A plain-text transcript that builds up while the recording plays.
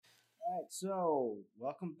Alright, so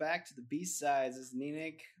welcome back to the B-Sides. This is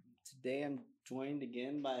Ninik. Today I'm joined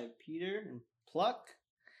again by Peter and Pluck.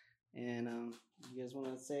 And you guys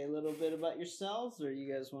want to say a little bit about yourselves, or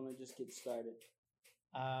you guys want to just get started?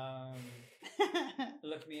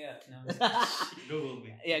 Look me up. No. Google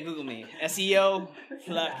me. Yeah, Google me. SEO,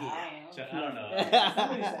 Plucky. I don't know.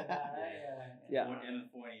 Somebody said that, right? Yeah. In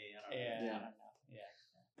 48, I don't know. Yeah. Yeah. I don't know. Yeah.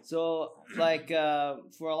 So,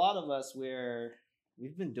 for a lot of us,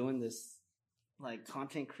 we've been doing this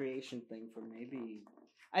content creation thing for maybe.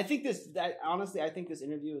 I think this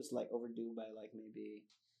interview is overdue by maybe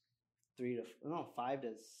 5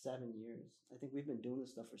 to 7 years. I think we've been doing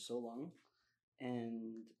this stuff for so long,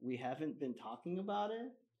 and we haven't been talking about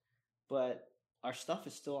it. But our stuff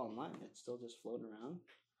is still online; it's still just floating around.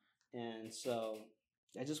 And so,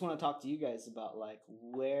 I just want to talk to you guys about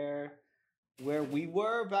where we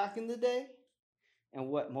were back in the day, and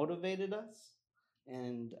what motivated us,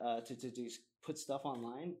 and to put stuff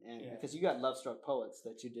online, and because you got Love Struck Poets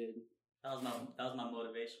that you did. That was my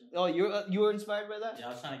motivation. Oh, you were inspired by that? Yeah, I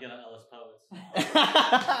was trying to get on Ellis Poets.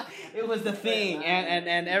 It was the thing,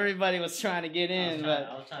 and everybody was trying to get in,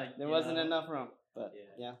 but there wasn't enough room. But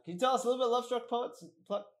yeah, can you tell us a little bit of Love Struck Poets?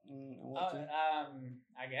 Pluck.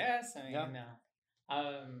 I guess. I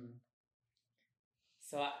mean,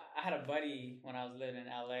 so I had a buddy when I was living in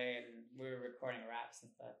LA, and we were recording raps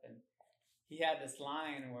and stuff, and he had this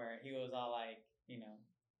line where he was all like,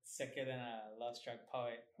 sicker than a love-struck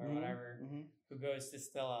poet or whatever, who goes to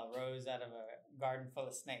steal a rose out of a garden full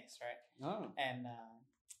of snakes, right? Oh. And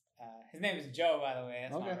his name is Joe, by the way.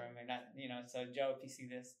 That's okay. my roommate. So Joe, if you see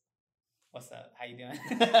this, what's up? How you doing?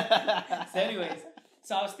 So anyways,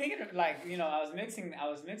 so I was thinking of I was mixing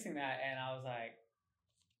that, and I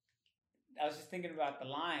was just thinking about the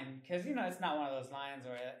line, because it's not one of those lines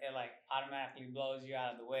where it automatically blows you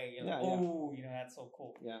out of the way. You're like, ooh, that's so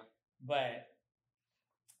cool. Yeah. But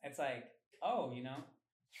it's like,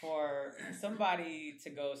 for somebody to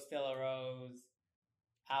go steal a rose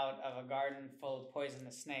out of a garden full of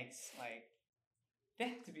poisonous snakes, they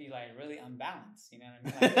have to be really unbalanced. You know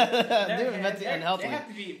what I mean? Unhealthy. They have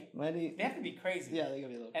to be. They have to be crazy. Yeah, they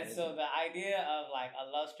gotta be a little. And crazy. so the idea of a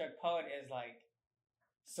love-struck poet is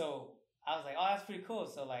so I was like, oh, that's pretty cool.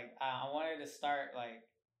 So I wanted to start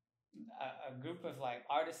a group of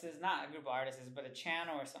artists, not a group of artists, but a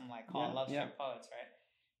channel or something called Love Struck Poets, right?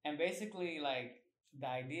 And basically the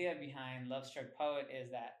idea behind Love Struck Poet is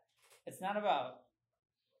that it's not about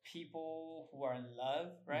people who are in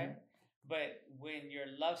love, right? Mm-hmm. But when you're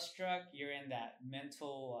love struck, you're in that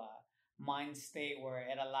mental mind state where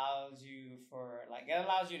it allows you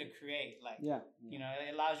to create,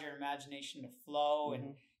 it allows your imagination to flow,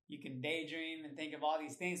 and you can daydream and think of all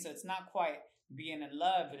these things. So it's not quite being in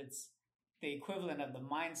love, but it's the equivalent of the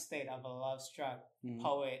mind state of a love-struck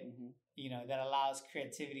poet, that allows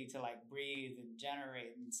creativity to breathe and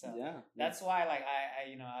generate. And so that's why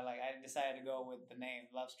I decided to go with the name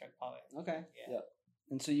Love-Struck Poet. Okay. Yeah.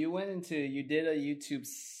 And so you did a YouTube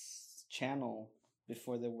channel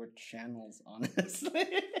before there were channels, honestly.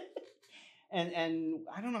 and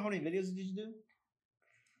I don't know, how many videos did you do?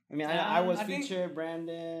 I mean, I was featured,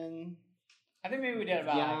 Brandon. I think maybe we did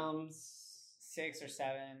about Yams. 6 or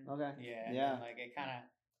 7. Okay. Yeah. Yeah. And it kind of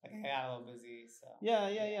I got a little busy. So.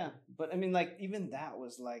 Yeah. But I mean, even that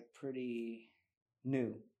was pretty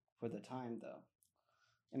new for the time, though.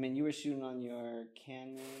 I mean, you were shooting on your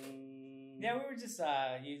Canon. Yeah, we were just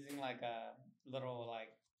using a little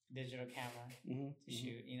digital camera to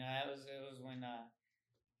shoot. It was when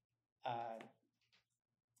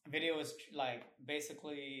video was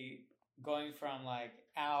basically going from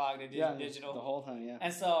analog to digital the whole time. Yeah.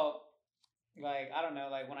 And so I don't know,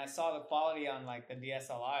 when I saw the quality on the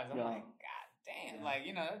DSLRs, I'm like, God damn,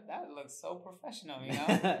 that looks so professional,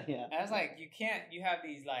 Yeah. And I was you have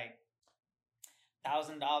these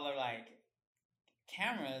 $1,000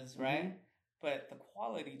 cameras, right? But the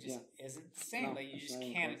quality just isn't the same. No, you just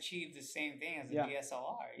can't achieve the same thing as a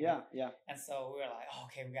DSLR. Yeah. And so we were like, oh,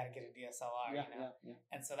 okay, we got to get a DSLR. Yeah.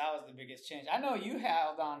 And so that was the biggest change. I know you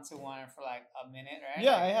held on to one for a minute, right?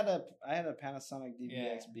 Yeah, I had a Panasonic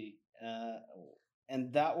DVXB,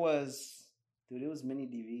 and that was, dude, it was mini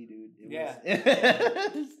DV, dude.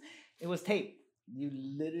 It was tape. You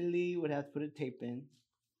literally would have to put a tape in,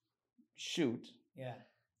 shoot,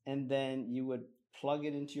 and then you would plug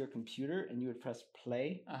it into your computer, and you would press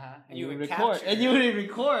play, and you would record, capture. and you would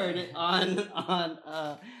record it on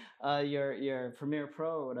your Premiere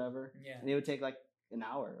Pro or whatever. Yeah, and it would take an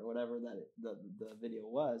hour or whatever that the video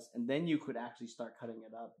was, and then you could actually start cutting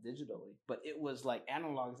it up digitally. But it was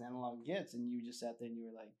analog as analog gets, and you just sat there and you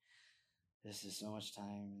were this is so much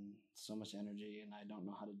time and so much energy, and I don't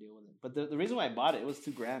know how to deal with it. But the reason why I bought it was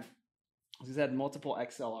 $2,000 because it had multiple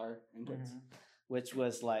XLR inputs, which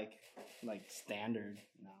was like standard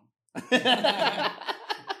now.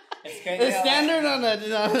 It's standard on a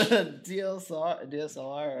DSLR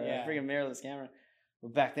or a freaking mirrorless camera.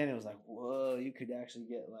 But back then it was like, whoa, you could actually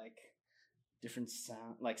get like different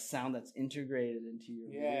sound that's integrated into your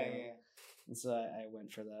video. Yeah. And so I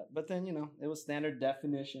went for that. But then, it was standard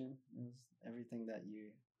definition. It was everything that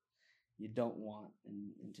you don't want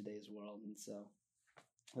in today's world. And so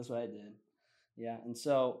that's what I did. Yeah. And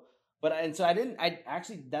so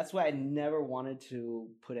that's why I never wanted to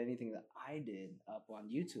put anything that I did up on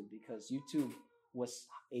YouTube, because YouTube was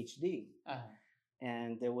HD.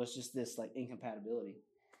 And there was just this like incompatibility.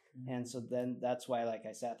 And so then that's why like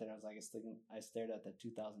I sat there and I was like, I stared at that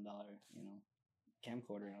 $2,000,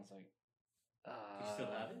 camcorder, and I was like, you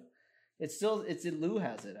still have it? Lou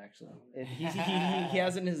has it actually. He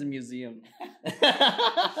has it in his museum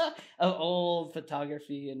of old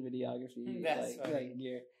photography and videography like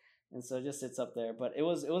gear. And so it just sits up there. But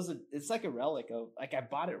it's like a relic of, like, I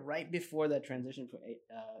bought it right before that transition from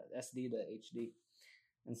SD to HD.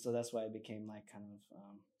 And so that's why it became like kind of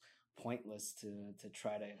pointless to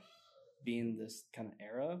try to be in this kind of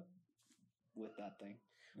era with that thing.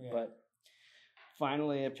 Yeah. But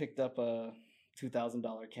finally I picked up a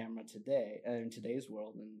 $2,000 camera today in today's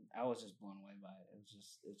world, and I was just blown away by it.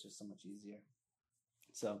 It's just so much easier.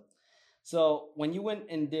 So when you went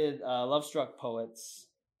and did Love Struck Poets,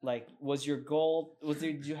 like, was your goal,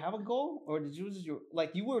 did you have a goal, or did you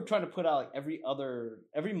you were trying to put out like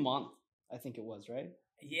every month, I think it was, right?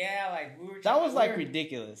 Yeah, like we were. That was like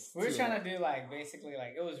ridiculous. We were trying to do like basically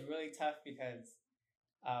like it was really tough because,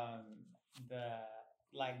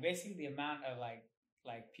 basically the amount of like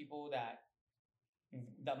people that,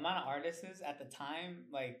 the amount of artists at the time,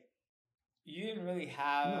 like you didn't really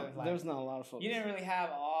have there was not a lot of folks. You didn't really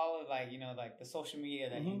have all of like the social media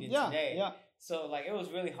that you did today. Yeah. So like it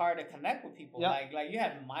was really hard to connect with people. Yeah. Like you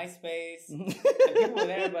had MySpace and people were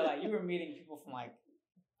there, but like you were meeting people from like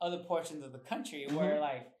other portions of the country where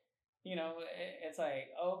like, it's like,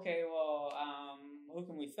 okay, well, who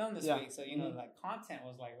can we film this week? So, like content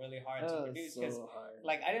was like really hard to produce because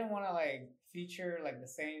like I didn't want to like feature like the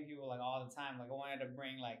same people like all the time. Like I wanted to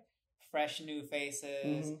bring like fresh new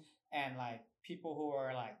faces and like people who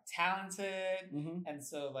are like talented. And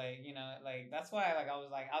so like, like that's why like I was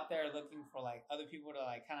like out there looking for like other people to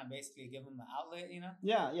like kind of basically give them an outlet,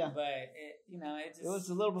 Yeah. But it was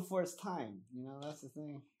a little before its time, that's the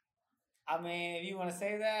thing. I mean, if you want to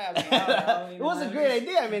say that, I mean, I don't know. It was a great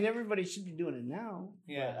idea. I mean, everybody should be doing it now.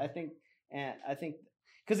 Yeah. But I think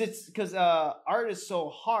because art is so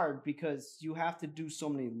hard because you have to do so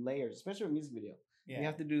many layers, especially with music video. Yeah. You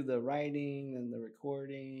have to do the writing and the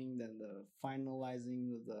recording, then the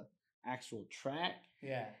finalizing of the actual track.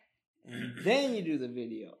 Yeah. And then you do the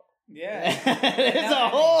video. Yeah. It's a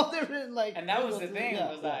whole different And that was the thing,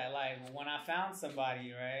 was that like when I found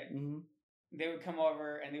somebody, right? They would come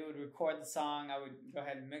over and they would record the song. I would go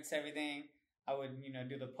ahead and mix everything. I would,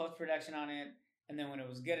 do the post-production on it. And then when it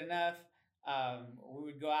was good enough, we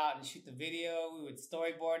would go out and shoot the video. We would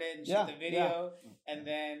storyboard it and shoot the video. Yeah. And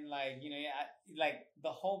then like,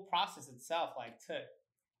 the whole process itself like took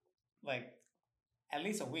like at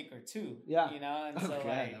least a week or two. Yeah. And so like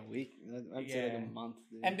a week. I'd say like a month.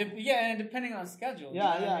 Dude. And depending on schedule.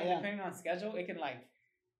 Yeah. Depending on schedule, it can like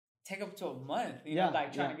take up to a month,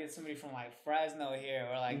 trying to get somebody from like Fresno here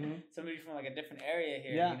or like somebody from like a different area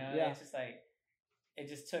here, It's just like, it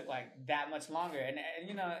just took like that much longer. And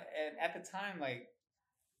at the time, like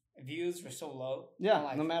views were so low. Yeah.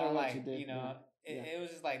 Like, no matter what you did. It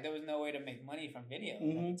was just like, there was no way to make money from video at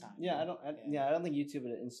the time. Yeah. I don't think YouTube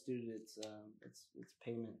had instituted its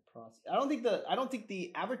payment process. I don't think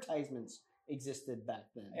the advertisements existed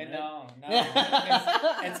back then. Right? No.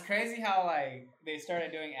 It's crazy how like they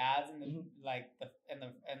started doing ads in the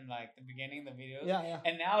the beginning of the videos. Yeah.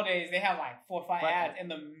 And nowadays they have like 4 or 5 ads in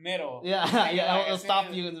the middle. Yeah. Like, it'll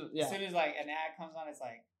stop you. As soon as like an ad comes on, it's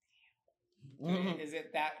like, is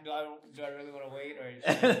it that? Do I really want to wait or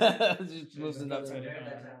just move to another? How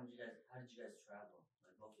did you guys travel?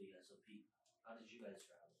 Like both of you guys. So Pete, how did you guys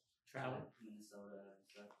travel? Minnesota and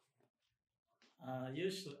stuff.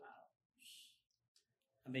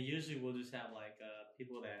 Usually we'll just have like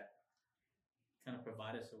people that kind of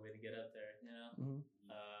provide us a way to get up there,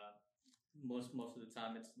 Most of the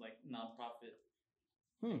time it's like nonprofit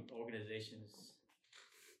organizations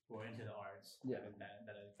who are into the arts that have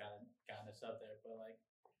gotten us up there. But like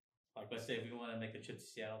let's say if we want to make a trip to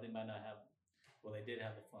Seattle, they might not have Well, they did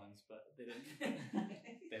have the funds, but they didn't.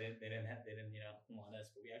 they didn't want us.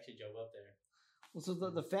 But we actually drove up there. Well, so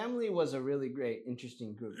the family was a really great,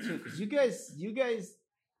 interesting group too, because you guys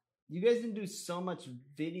didn't do so much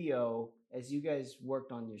video as you guys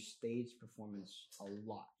worked on your stage performance a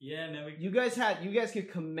lot. Yeah, man. You guys could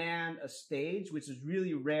command a stage, which is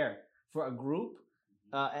really rare for a group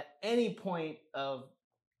at any point of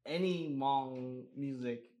any Hmong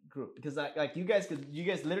music group, because you guys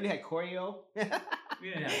literally had choreo. We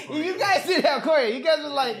didn't have choreo. You guys didn't have choreo.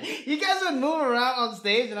 You guys would move around on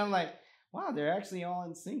stage, and I'm like, wow, they're actually all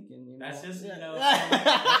in sync. And that's just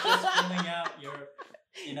that's just filling out your.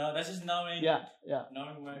 That's just knowing.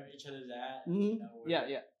 Knowing where each other's at. Mm-hmm.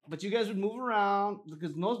 Yeah. But you guys would move around,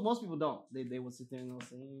 because most people don't. They would sit there and they'll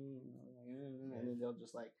sing, and then they'll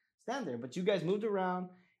just like stand there. But you guys moved around.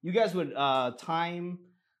 You guys would time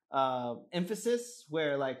emphasis,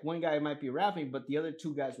 where like one guy might be rapping, but the other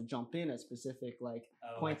two guys would jump in at specific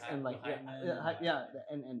points and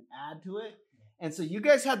and add to it. And so you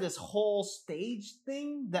guys had this whole stage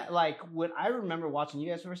thing that like when I remember watching you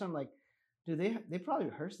guys first time, like, dude, they probably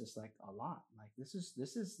rehearse this like a lot. Like this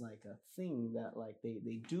is like a thing that like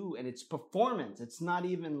they do, and it's performance. It's not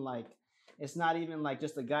even like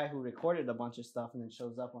just a guy who recorded a bunch of stuff and then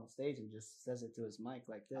shows up on stage and just says it to his mic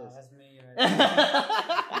like this. Oh, that's me.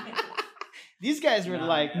 Right. These guys were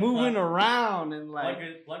moving around and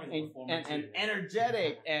and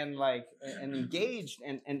energetic and like and engaged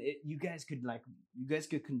and you guys could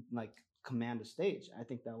command a stage. I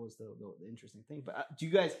think that was the interesting thing. But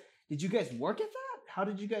did you guys work at that? How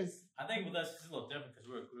did you guys? I think with us it's a little different because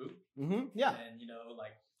we're a group. Mm-hmm. Yeah. And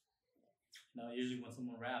usually when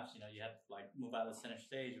someone raps, you have to like move out of the center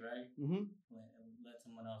stage, right? Mm-hmm. And let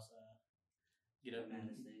someone else get up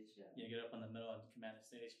command the stage. Yeah, get up in the middle and command the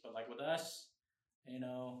stage. But like with us, I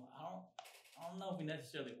don't know if we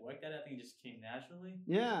necessarily worked at it. I think it just came naturally.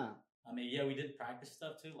 Yeah. I mean, we did practice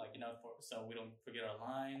stuff too, like so we don't forget our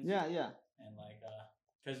lines. Yeah. And like,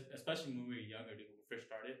 because especially when we were younger, when we first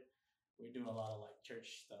started, we were doing a lot of like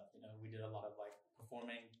church stuff. We did a lot of like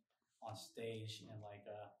performing on stage, and like,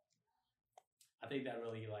 I think that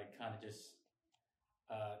really like kind of just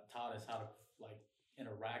taught us how to like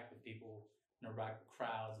interact with people, interact with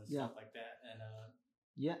crowds and stuff like that. And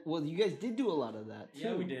yeah, well, you guys did do a lot of that too.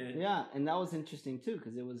 Yeah, we did. Yeah, and that was interesting too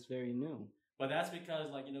because it was very new. But that's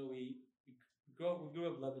because we grew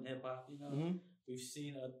up loving hip hop. Mm-hmm. We've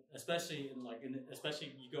seen especially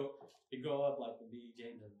you grow up like with B.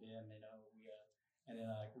 James and Bim. And then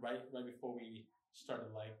like right before we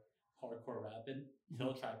started like hardcore rapping,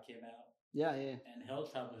 Hill Tribe came out. Yeah. And Hill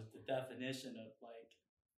Tribe was the definition of like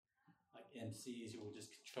MCs who would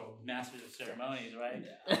just control masters of ceremonies, right?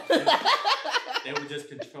 They would just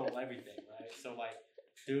control everything, right? So like,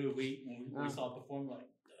 dude, when we saw it perform, like,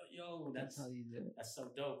 yo, that's how you did it. That's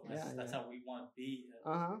so dope. That's how we want to be.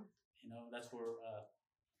 That's where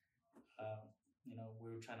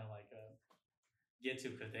we were trying to like get to,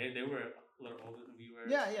 because they were a little older than we were.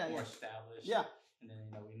 More established. Yeah. And then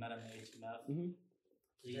we met them at HMF. Mm-hmm.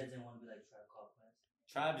 So you guys didn't want to be like Tribe Called Quest?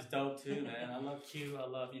 Tribe is dope too, man. I love Q. I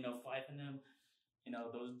love Fife and them.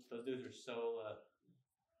 Those dudes are so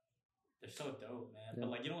they're so dope, man. Yeah. But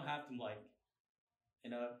like you don't have to like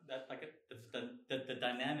that's like the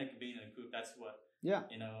dynamic of being in a group. That's what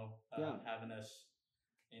having us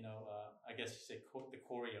I guess you say the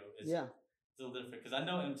choreo is a little different, because I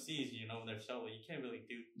know MCs when they're solo you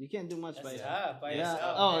can't do much by yourself.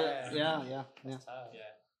 yourself. Oh yeah. That's tough.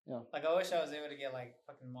 Yeah. Like I wish I was able to get like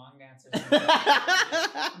fucking Hmong dancers,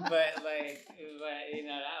 but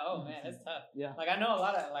oh man, it's tough. Yeah. Like I know a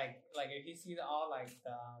lot of like if you see all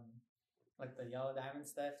the Yellow Diamond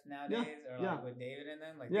stuff nowadays, or like with David and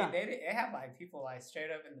them, like they have like people like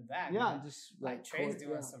straight up in the back. Yeah, just like Trey's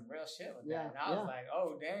doing some real shit with that, and I was like,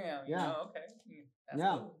 oh damn, okay, that's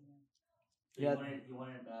cool. You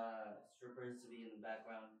wanted strippers to be in the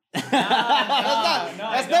background.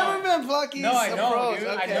 That's never been Plucky's approach. Dude,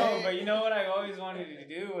 I know, but you know what I always wanted to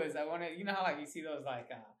do is how how like you see those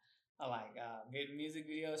music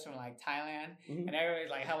videos from like Thailand, and everybody's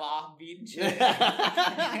like hella offbeat and shit.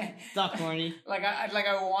 It's not corny.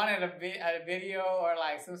 I wanted a video or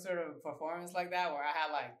like some sort of performance like that where I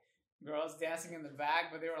had like girls dancing in the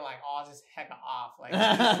back, but they were like all just hecka off, like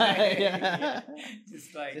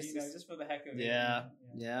just for the heck of it.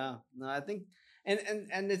 Yeah. No, I think,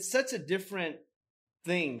 and it's such a different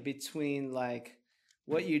thing between like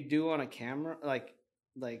what you do on a camera, like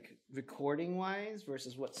recording wise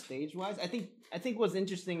versus what stage wise. I think what's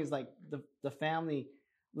interesting is like the family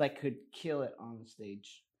like could kill it on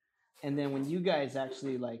stage, and then when you guys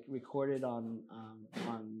actually like recorded on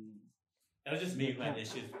It was just me who had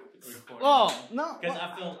issues recording. Oh no! Because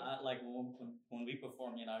I feel like when we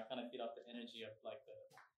perform, you know, I kind of feed off the energy of like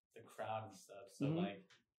the crowd and stuff. So like,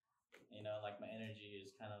 you know, like my energy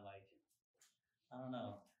is kind of like, I don't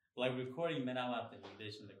know. Like recording, man, I'll have to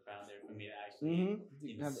envision the crowd there for me to actually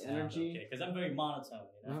have the energy. Okay, because I'm very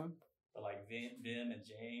monotone, you know. But like Vim and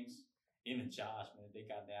James, even Josh, man, they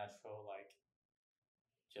got natural like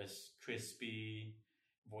just crispy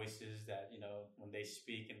voices that, you know, when they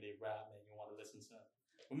speak and they rap, and you want to listen to them.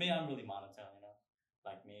 For me, I'm really monotone, you know,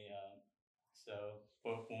 like me.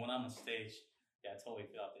 But when I'm on stage, yeah, I totally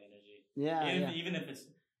feel out the energy. Yeah, even if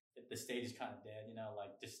the stage is kind of dead, you know,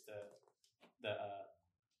 like just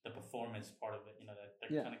the performance part of it, you know, that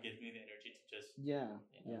kind of gives me the energy to just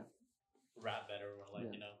rap better or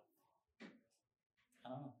like you know. I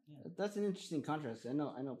don't know. Yeah. That's an interesting contrast. I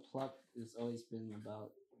know Pluck has always been about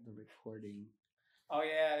the recording. Oh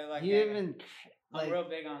yeah, like you even like, I'm real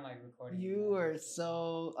big on like recording. You were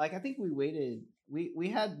so like I think we waited. We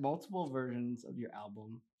had multiple versions of your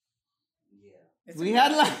album. Yeah. We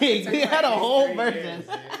had a whole version.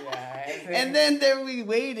 And then we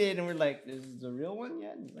waited and we're like, "This is the real one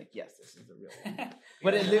yet?" And he's like, "Yes, this is the real one."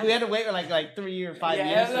 But we had to wait for like 3 or 5 years.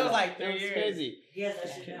 Yeah, it was like 3 years. It was crazy. He has that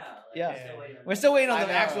shit now. We're still waiting on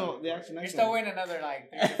the actual We're next still one. waiting another like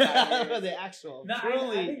 3 to 5 years. The actual. No,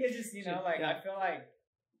 truly. I think it's just, you know, like I feel like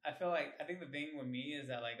I think the thing with me is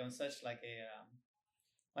that like I'm such like a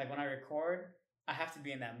like when I record, I have to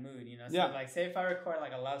be in that mood, you know. So like say if I record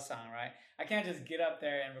like a love song, right? I can't just get up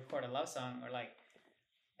there and record a love song, or like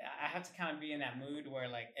I have to kind of be in that mood where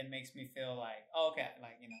like it makes me feel like, oh, okay,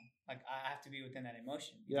 like, you know, like I have to be within that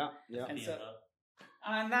emotion. Yeah. And so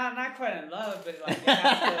I'm not quite in love, but like it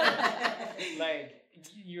has to, like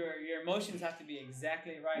your emotions have to be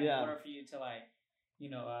exactly right in order for you to like, you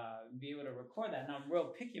know, be able to record that. And I'm real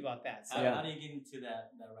picky about that. So how do you get into that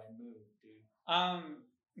right mood, dude?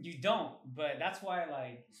 You don't, but that's why,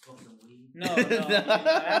 like, you smoke some weed. No,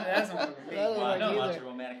 that doesn't work for me. I don't watch a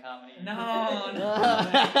romantic comedy. No,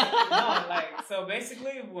 like, so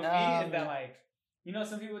basically, with me is that, like, you know,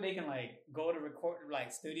 some people they can like go to record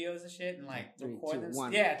like studios and shit and like 3, record 2, them.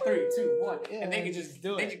 1. Yeah, 3, 2, 1, and they can just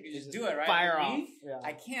do it. They can just do it, right? Fire With off. me,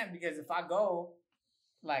 I can't, because if I go,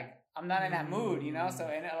 like, I'm not in that mood, you know. So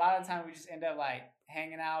and a lot of times we just end up like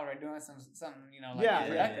hanging out or doing something, you know, like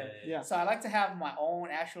productive. Yeah. So I like to have my own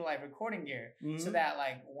actual like recording gear, so that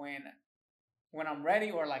like when I'm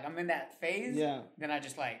ready or like I'm in that phase, then I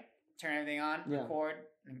just like turn everything on, record,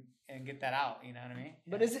 and get that out. You know what I mean?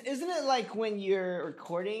 But isn't it like when you're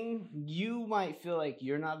recording, you might feel like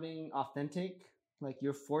you're not being authentic, like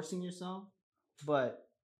you're forcing yourself, but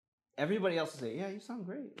everybody else will say, "Yeah, you sound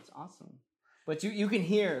great. It's awesome." But you can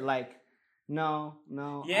hear like, no, I'm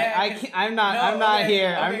not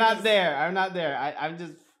here. I'm not there.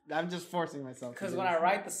 I'm just forcing myself. Because when I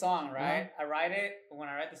write the song, right, when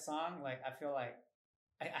I write the song, like I feel like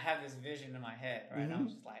I have this vision in my head, right? And I'm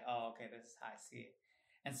just like, oh, okay, this is how I see it.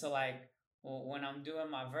 And so like, when I'm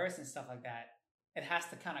doing my verse and stuff like that, it has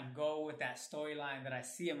to kind of go with that storyline that I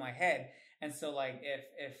see in my head. And so like,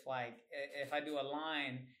 if I do a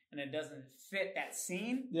line and it doesn't fit that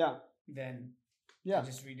scene, then I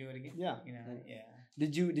just redo it again. Yeah. You know,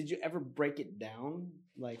 Did you ever break it down,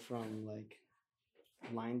 like from like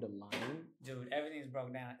line to line? Dude, everything's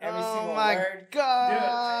broken down. Every single word. God. Dude,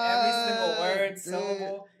 every single word,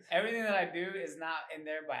 syllable, everything that I do is not in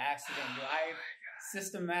there by accident. Dude, I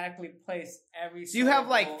systematically place every So you have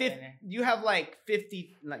like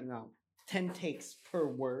 50 like 10 takes per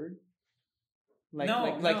word.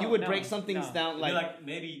 Like you would break some things down like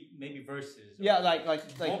maybe verses. Yeah, like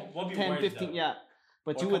won't be 10, words, 15, though. yeah.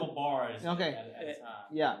 But or you a would couple bars at a time.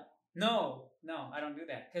 Yeah. No, I don't do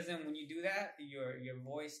that. Because then when you do that, your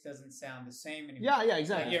voice doesn't sound the same anymore. Yeah,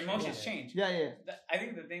 exactly. Like your emotions change. Yeah. I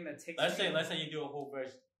think the thing that takes. Let's say you do a whole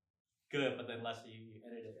verse good, but then let's say you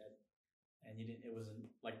edited it and you didn't. It wasn't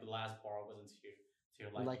like the last bar wasn't to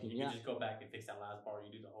your liking. You can just go back and fix that last bar.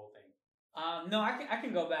 You do the whole thing. No, I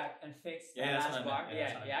can go back and fix that last bar.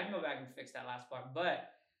 I can go back and fix that last bar. But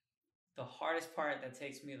the hardest part that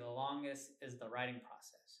takes me the longest is the writing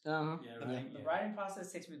process. The writing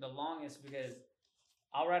process takes me the longest because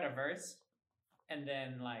I'll write a verse and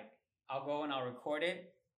then like I'll go and I'll record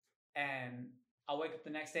it and I'll wake up the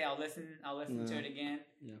next day, I'll listen to it again.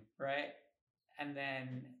 Yeah. Right? And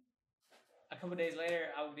then a couple days later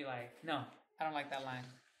I would be like, no, I don't like that line.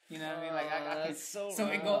 You know what I mean? Like I can,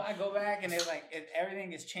 I go back and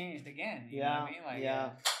everything is changed again. You know what I mean?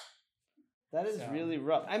 Like that is really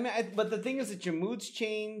rough. I mean, but the thing is that your mood's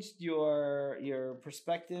changed, your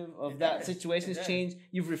perspective of that situation has changed.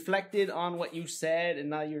 You've reflected on what you said, and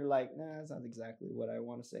now you're like, nah, that's not exactly what I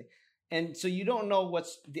want to say. and so you don't know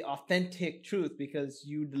what's the authentic truth because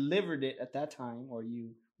you delivered it at that time or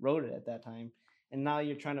you wrote it at that time, and now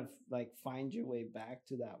you're trying to like find your way back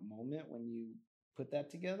to that moment when you put that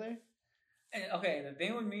together. Okay, the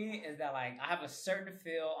thing with me is that like I have a certain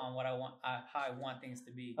feel on what I want, how I want things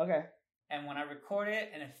to be. Okay, and when I record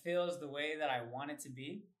it and it feels the way that I want it to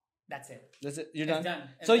be, that's it. that's it. You're It's done. done.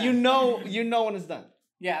 It's So done. you know when it's done.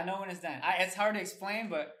 Yeah, I know when it's done. It's hard to explain,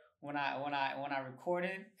 but when I record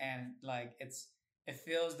it and like it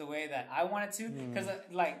feels the way that I want it to, because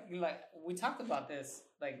like we talked about this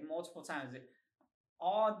like multiple times.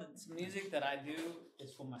 All the music that I do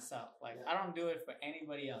is for myself. Like I don't do it for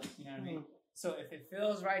anybody else. You know what I mean? So if it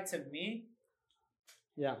feels right to me,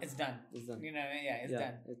 yeah, it's done. It's done. You know what I mean? Yeah, it's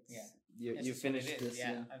done. You finished this.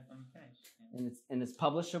 Yeah, I'm finished. Yeah. And it's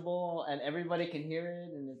publishable and everybody can hear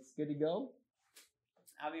it and it's good to go.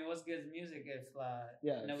 I mean, what's good is music if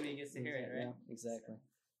nobody gets to hear it, right? Yeah, exactly.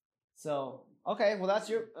 So okay, well that's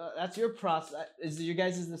your process. Is you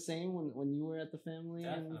guys the same when you were at the family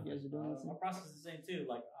and you guys are doing this? My process is the same too.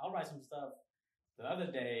 Like I'll write some stuff. The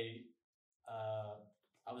other day,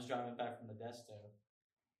 I was driving back from Modesto,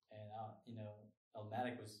 and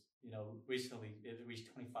Elmatic was recently it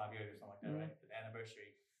reached 25 years or something like that, right? The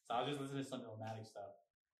anniversary. So I was just listening to some Elmatic stuff,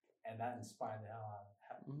 and that inspired the hell out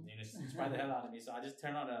of me. So I just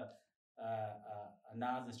turned on a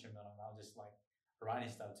Nas instrumental, and I was just like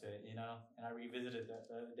writing stuff to it, And I revisited that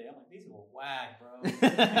the other day. I'm like, these were whack, bro. These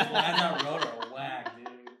lines I wrote are whack,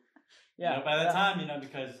 dude. Yeah. By the time,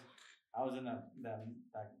 because I was in that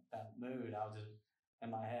mood, I was just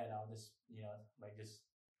in my head. I was just, just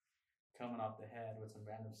coming off the head with some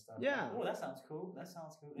random stuff. Yeah. Like, oh, that sounds cool.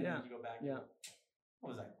 And then you go back. Yeah.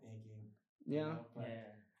 What was I thinking? Yeah.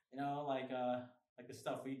 Like the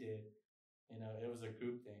stuff we did. It was a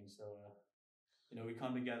group thing, so. We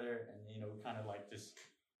come together and, we kind of like just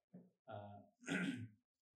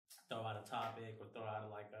throw out a topic or throw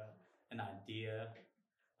out like an idea.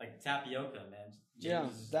 Like Tapioca, man.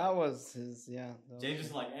 That was his, James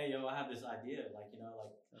was like, hey, yo, I have this idea. Like,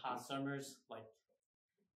 like hot summers, like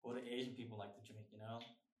what do Asian people like to drink,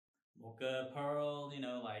 Mocha, pearl,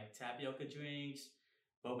 like tapioca drinks,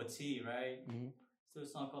 boba tea, right? Mm-hmm. So a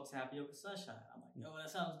song called Tapioca Sunshine. I'm like, yo, that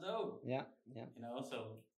sounds dope. Yeah.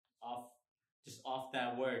 So off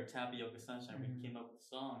that word, Tapioca Sunshine, we came up with a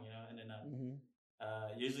song, and then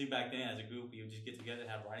usually back then as a group, we would just get together and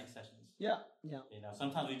have writing sessions. Yeah.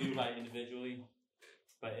 Sometimes we do write individually,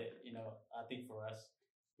 but I think for us,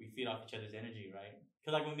 we feed off each other's energy, right?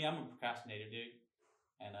 Because like with me, I'm a procrastinator, dude,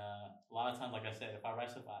 and a lot of times, like I said, if I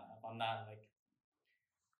write stuff, if I'm not like,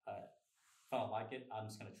 if I don't like it, I'm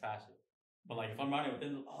just gonna trash it. But like if I'm writing with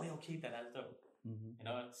them, oh, yo, keep that, that's dope.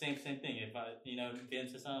 Mm-hmm. Same thing. If I, get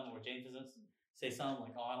into something or James doesn't say something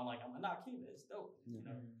like, oh, I don't like it, I'm like, nah, keep it, it's dope.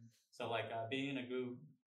 So like being in a group,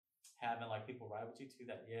 having like people ride with you too,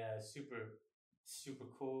 that it's super, super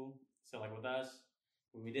cool. So like with us,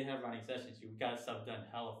 when we did have writing sessions, we got stuff done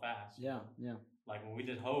hella fast. Yeah. Like when we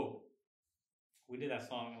did Hope, we did that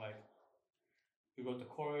song like we wrote the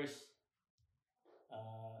chorus,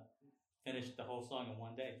 finished the whole song in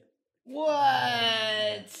one day.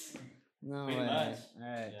 What? No Pretty way. much. All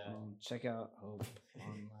right. Yeah. Check out Hope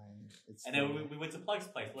online. And then we went to Pluck's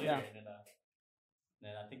place later, Yeah. and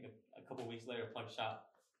then I think a couple weeks later, Pluck shot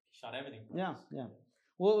everything. For Yeah. us.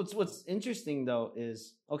 Well, what's interesting though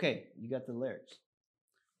is you got the lyrics.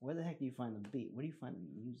 Where the heck do you find the beat? Where do you find the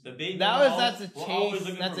music? The beat. That's a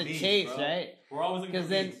chase. That's a chase, bro. right? We're always looking for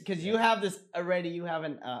beats. Because you have this already. You have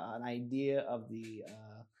an idea of the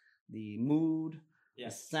mood, the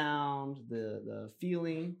sound, the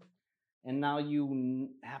feeling, and now you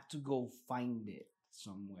have to go find it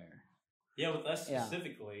somewhere. Yeah, with us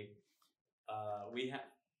specifically, we have.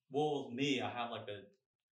 Well, with me, I have like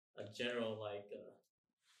a general like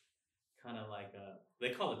kind of like they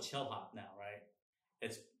call it chill hop now, right?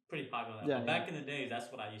 It's pretty popular now. Yeah, but back in the days,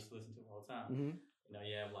 that's what I used to listen to all the time. Mm-hmm.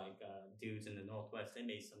 You have like dudes in the Northwest. They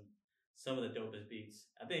made some of the dopest beats.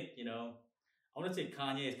 I think I want to say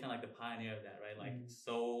Kanye is kind of like the pioneer of that, right? Like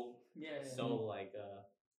soul, soul like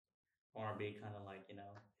R&B, kind of like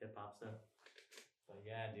hip hop stuff. But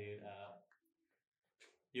yeah, dude.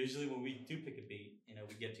 Usually when we do pick a beat,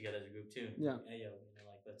 we get together as a group too. Yeah. Hey, yo, like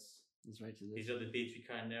let's right to this. These are the beats we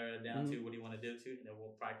kind of narrow it down to. What do you want to do to? And then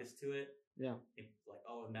we'll practice to it. Yeah. Like,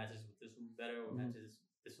 oh, it matches with this one better, or matches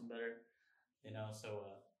this one better. So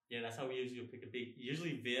that's how we usually pick a beat.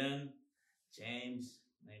 Usually Vin, James,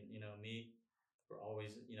 and me. We're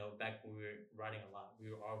always, back when we were writing a lot, we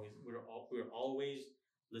were always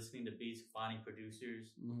listening to beats, finding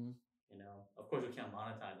producers. Of course we can't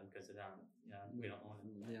monetize them because we don't own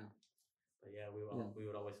them. Yeah. But yeah, we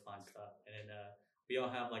would always find stuff, and then we all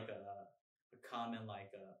have like a common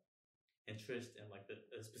like interest in like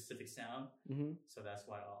a specific sound. Mm-hmm. So that's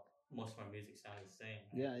why most of our music sounds the same.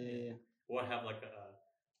 Yeah. Or have like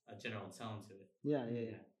a general tone to it. Yeah.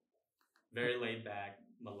 Very laid back,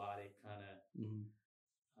 melodic, kind of Mm-hmm.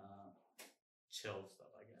 chill stuff,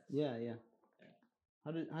 I guess. Yeah.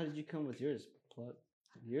 How did you come with yours, Plug?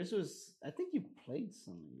 Yours was, I think you played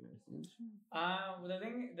some of yours, didn't you? Well,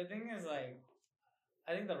 the thing is, like,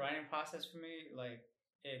 I think the writing process for me, like,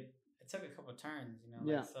 it took a couple turns, you know.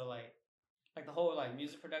 Like, so like the whole like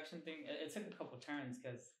music production thing, it took a couple turns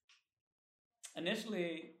because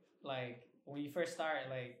initially, like when you first start,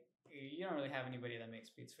 like you don't really have anybody that makes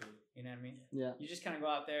beats for you. You know what I mean? Yeah. You just kind of go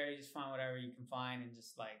out there, you just find whatever you can find, and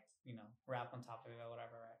just like rap on top of it or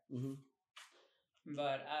whatever, right? Mm-hmm.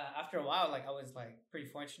 But after a while, like I was like pretty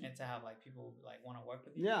fortunate to have like people like want to work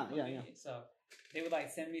with you. Yeah. So they would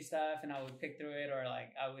like send me stuff, and I would pick through it, or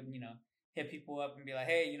like I would hit people up and be like,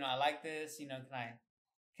 hey, I like this.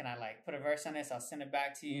 Can I like put a verse on this? I'll send it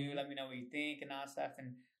back to you. Let me know what you think and all that stuff.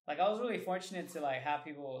 And like I was really fortunate to like have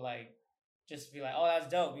people like just be like, oh, that's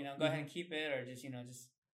dope. Go ahead and keep it, or just just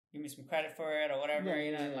give me some credit for it or whatever.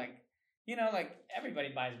 Like everybody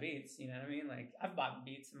buys beats. You know what I mean? Like I've bought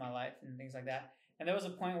beats in my life and things like that. And there was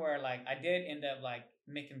a point where like I did end up like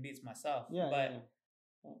making beats myself.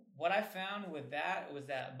 What I found with that was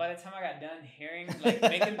that by the time I got done hearing like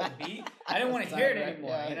making the beat, I didn't want to hear it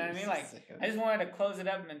anymore. You know what I mean? Like I just wanted to close it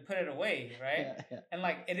up and put it away, right? And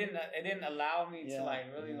like it didn't allow me to like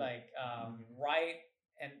really like write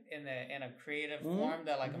in a creative form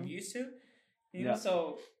that like I'm used to. You know,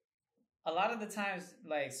 so a lot of the times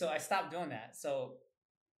like so I stopped doing that. So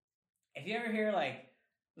if you ever hear like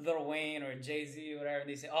Lil Wayne or Jay-Z or whatever,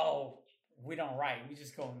 they say, oh, we don't write, we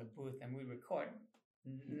just go in the booth and we record.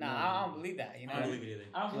 I don't believe that. I don't believe it either.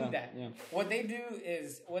 I don't believe that. What they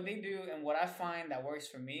do and what I find that works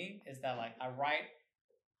for me is that like I write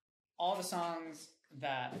all the songs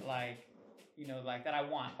that like like that I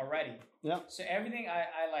want already. Yeah. So everything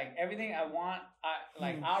everything I want,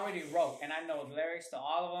 I already wrote, and I know the lyrics to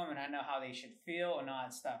all of them, and I know how they should feel and all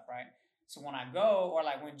that stuff, right? So when I go, or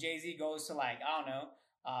like when Jay-Z goes to like I don't know,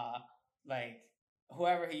 like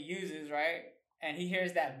whoever he uses, right? And he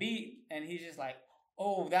hears that beat and he's just like,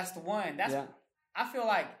 oh, that's the one. I feel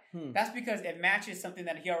like that's because it matches something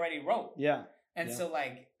that he already wrote. Yeah. And so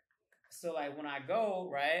like when I go,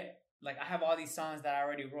 right, like I have all these songs that I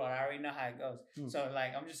already wrote. I already know how it goes. So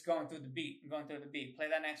like I'm just going through the beat. Play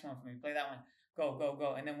that next one for me. Play that one.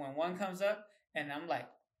 Go. And then when one comes up and I'm like,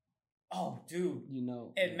 oh, dude,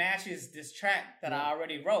 it matches this track that I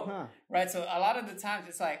already wrote, right? So a lot of the times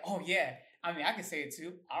it's like, oh yeah, I mean, I can say it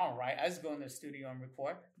too. I don't write. I just go in the studio and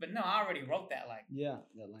record. But no, I already wrote that like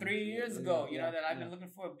 3 years ago, that I've been looking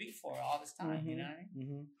for a beat for all this time, you know what I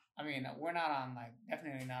mean? I mean, we're not on like,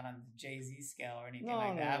 definitely not on the Jay-Z scale or anything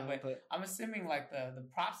like that, but I'm assuming like the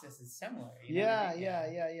process is similar. You know what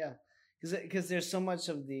I mean? Because there's so much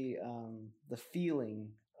of the feeling.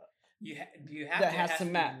 You have that has to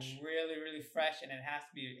match. Be really, really fresh, and it has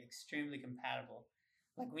to be extremely compatible.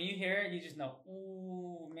 Like when you hear it, you just know,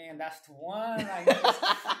 ooh, man, that's the one. Like,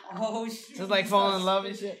 oh shit! Just like falling in love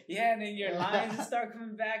and shit. Yeah, and then your lines just start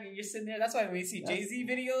coming back, and you're sitting there. That's why when you see Jay-Z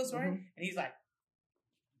videos, right? And he's like,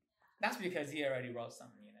 that's because he already wrote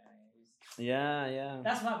something, Yeah.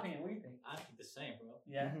 That's my opinion. What do you think? I think the same, bro.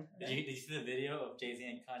 Yeah. Did you see the video of Jay-Z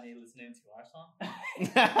and Kanye listening to our song?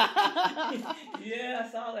 Yeah, I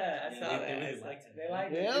saw that. They really liked it. They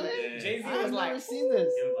liked it. Really? Jay-Z I've was like, never seen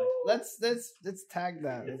this. Like, Let's tag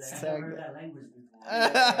that. Let's I've tag never heard that. that language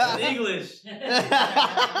before. English.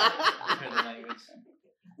 Heard the language.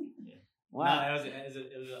 Wow. No,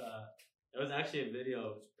 it was actually a video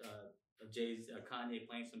of Kanye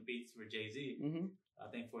playing some beats for Jay-Z. I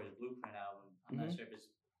think for his Blueprint album. I'm not sure if it's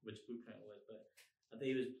which Blueprint it was, but I think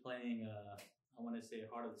he was playing I want to say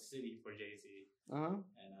Heart of the City for Jay-Z. And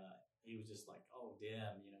he was just like, oh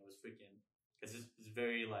damn, it was freaking, because it's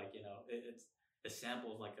very like it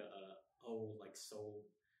samples like a old like soul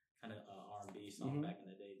kind of R&B song back in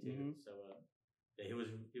the day too. So he was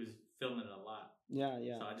filming it a lot. Yeah.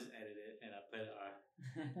 So I just edited it and I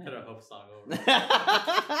put our Hope song over it.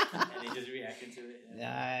 And he just reacted to it.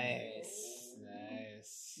 Nice.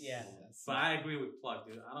 Yeah. But I agree with Pluck,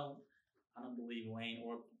 dude. I don't believe Wayne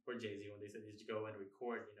or Jay-Z when they said you should go and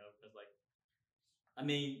record, because like, I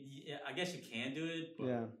mean, I guess you can do it,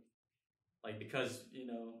 but like, because,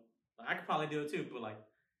 I could probably do it too, but like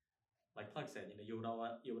Pluck said, you would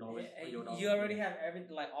always you already have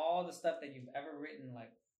everything, like all the stuff that you've ever written,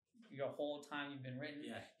 like your whole time you've been written.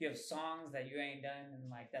 Yeah. You have songs that you ain't done and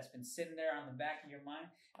like that's been sitting there on the back of your mind.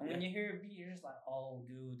 And when you hear a beat, you're just like, oh,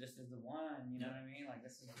 dude, this is the one. You know what I mean? Like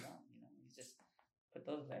this is the one. You know, you just put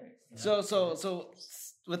those lyrics. You know? So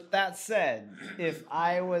with that said,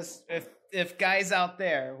 if guys out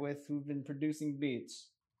there who've been producing beats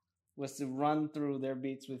was to run through their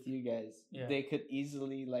beats with you guys, they could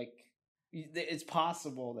easily like. It's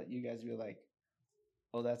possible that you guys be like,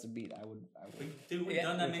 "Oh, that's a beat." I would. Dude, we've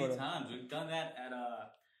done that many times. We've done that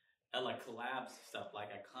at like collabs and stuff, like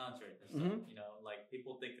at concerts and stuff. You know, like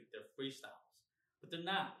people think that they're freestyles, but they're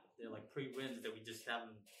not. They're like pre-written that we just have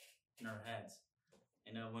them in our heads.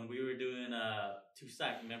 You know, when we were doing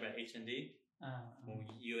Two-Sack, remember at H&D? When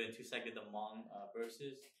you and Two-Sack did the Hmong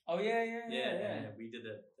verses. Oh yeah. We did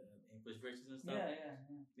the English verses and stuff.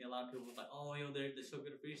 Yeah. A lot of people was like, "Oh, they're so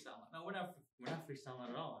good at freestyle." Like, no, we're not freestyling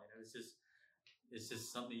at all. You know, it's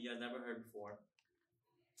just something you guys never heard before,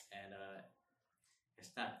 and it's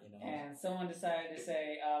not. You know. And someone decided to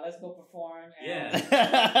say, "Let's go perform." And Yeah.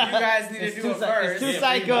 You guys need to do a verse. It's too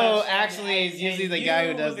psycho. Actually, is usually the guy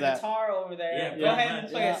who does that. The guitar over there. Go ahead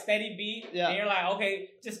and play a steady beat. And you're like, okay,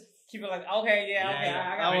 just keep it like, okay,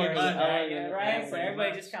 I got it. Right? So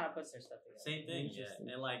everybody just kind of puts their stuff together. Same thing,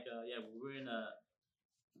 and like, we were in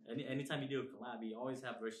anytime you do a collab, you always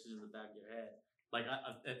have verses in the back of your head. Like,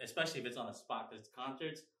 especially if it's on a spot, because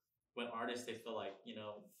concerts, when artists, they feel like, you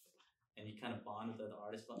know, and you kind of bond with the other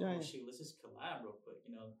artists, like, oh, shoot, let's just collab real quick,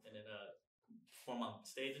 you know, and then perform on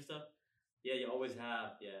stage and stuff. Yeah, you would always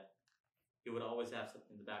have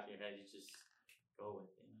something in the back of your head you just go with,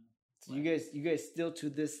 you know. So you guys still to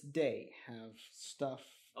this day have stuff.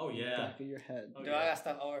 Oh in the back of your head. Dude, I got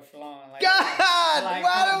stuff overflowing. Like, God, like,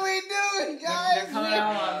 what are we doing, guys? They're coming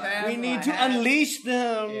out on pants, we need to unleash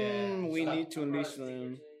them. We need to unleash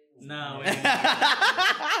them. No,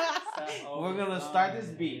 we're gonna start this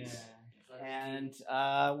beat, and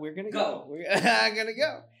we're gonna go. We're gonna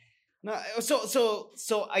go. No,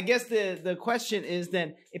 so I guess the question is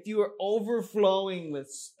then, if you were overflowing with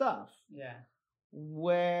stuff,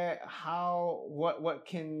 what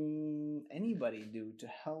can anybody do to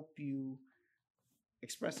help you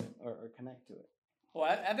express it or connect to it? Well,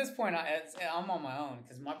 at this point, I'm on my own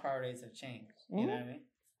because my priorities have changed. You know what I mean?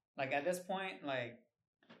 Like at this point, like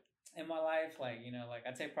in my life, like, you know, like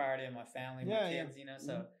I take priority in my family, my kids, you know.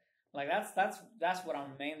 So like that's what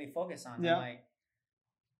I'm mainly focused on. Yeah. And like,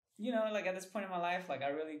 you know, like at this point in my life, like I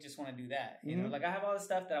really just want to do that. You know, like I have all the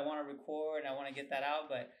stuff that I want to record and I want to get that out,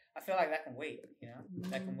 but I feel like that can wait. You know,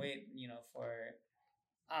 that can wait. You know, for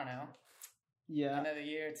I don't know. Yeah. Another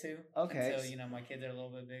year or two. Okay. Until, you know, my kids are a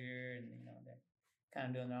little bit bigger and, you know, they're kind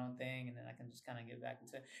of doing their own thing, and then I can just kind of get back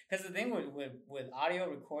into it. Because the thing with audio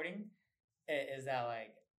recording is that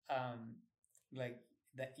like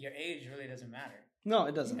that your age really doesn't matter. No,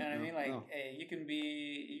 it doesn't. You know what I mean? Like you can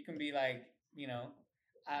be like, you know,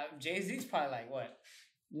 Jay-Z's probably like what?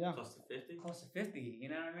 Yeah. Close to 50? Close to 50, you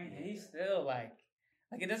know what I mean? And he's still like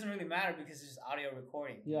it doesn't really matter because it's just audio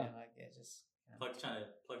recording. Yeah. You know, like it's just Pluck's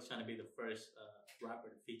trying to be the first rapper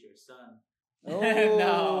to feature his son. Oh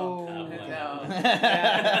no. I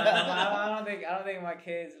don't think my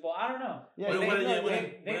kids. Well, I don't know. Yeah, they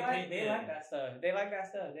like that stuff. They like that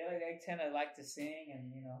stuff. They tend to like to sing,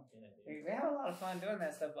 and you know, they have a lot of fun doing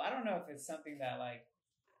that stuff. But I don't know if it's something that like,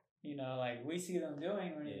 you know, like we see them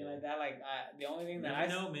doing or anything like that. Like the only thing that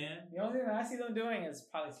the only thing that I see them doing is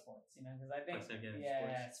probably sports. You know, because I think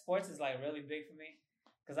sports is like really big for me.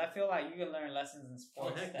 Because I feel like you can learn lessons in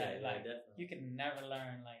sports you can never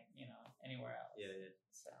learn like, you know, anywhere else. Yeah.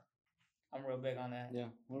 So I'm real big on that.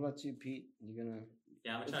 Yeah. What about you, Pete? You gonna?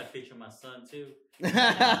 Yeah, I'm gonna try to feature my son too. I'm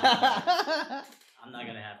not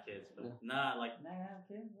gonna have kids, but not gonna have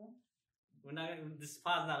kids, bro. We're not. This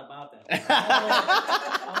pod's not about that.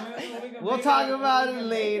 We'll talk about it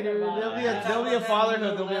later. There'll be a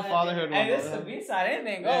fatherhood. There'll be a fatherhood. Hey, this is the B-side.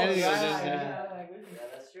 Anything goes.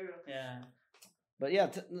 That's true. Yeah. But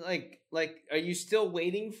yeah, like, are you still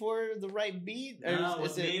waiting for the right beat? Or no,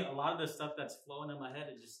 with me, a lot of the stuff that's flowing in my head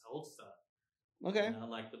is just old stuff. Okay. You know,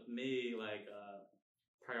 like with me, like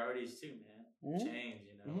priorities too, man, change.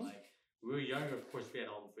 You know, like we were younger, of course, we had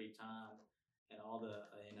all the free time and all the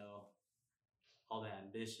all the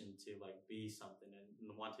ambition to like be something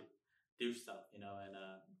and want to do stuff. You know,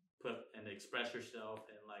 and express yourself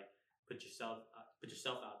and like put yourself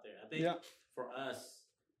out there. I think for us.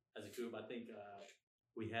 As a group, I think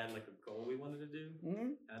we had like a goal we wanted to do,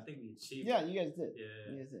 and I think we achieved. Yeah, you guys did.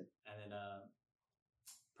 Yeah, you guys did. And then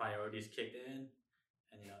priorities kicked in,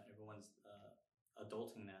 and you know everyone's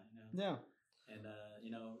adulting now. You know. Yeah. And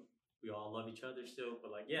you know we all love each other still,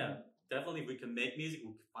 but like definitely if we can make music,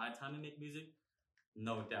 we can find time to make music.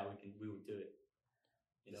 no doubt we would do it.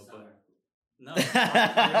 You know, Summer. but no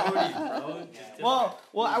priorities, bro.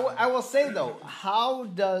 Well, I will say though, how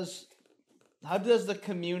does the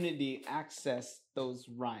community access those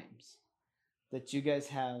rhymes that you guys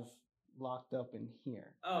have locked up in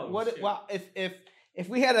here? Oh, shit. Well, if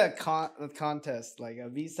we had a contest, like a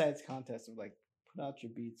B-sides contest of like put out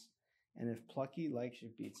your beats, and if Plucky likes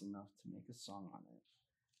your beats enough to make a song on it,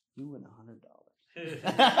 you win $100.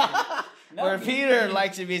 No, or if Peter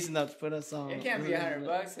likes your beats enough to put a song. It can't be $100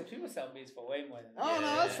 because people sell beats for way more than that. Oh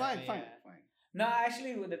no, that's fine. Yeah. No,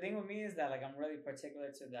 actually, the thing with me is that like I'm really particular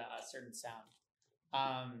to the certain sound.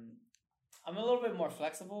 I'm a little bit more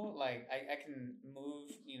flexible. Like I can move,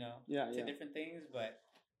 to different things, but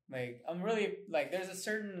like I'm really like there's a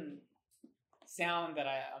certain sound that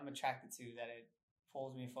I'm attracted to that it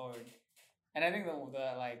pulls me forward, and I think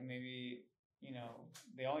the like maybe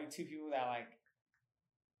the only two people that like,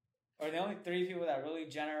 or the only three people that really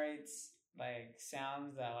generates like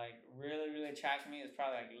sounds that like really attract me is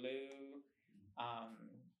probably like Lou,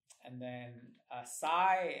 and then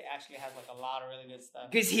Psy actually has like a lot of really good stuff.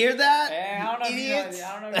 You guys hear that? Yeah, I don't know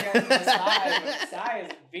if you guys know Psy, but Psy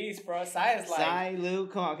is beast, bro. Psy is like Psy, Lou,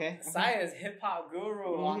 come on, okay. Psy is hip hop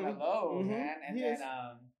guru on the low, man. And He then is.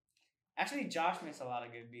 actually Josh makes a lot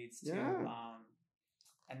of good beats too. Yeah.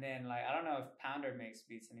 And then like I don't know if Pounder makes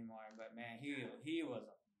beats anymore, but man, he was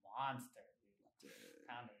a monster. Dude.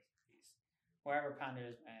 Pounder's a beast. Wherever Pounder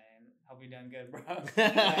is, man. Hope you're doing good, bro.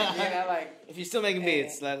 If you're still making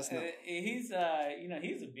beats, let us know. He's he's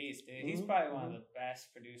a beast, dude. He's probably one of the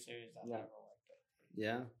best producers I've ever worked with.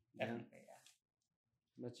 Yeah. Definitely,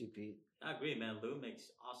 What's you, Pete? I agree, man. Lou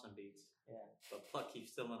makes awesome beats. yeah. But Pluck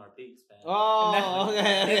keeps stealing our beats, man. Oh,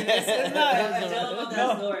 okay. It's not. Tell them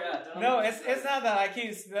that story. No, it's not that I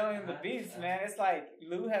keep stealing the beats, man. It's like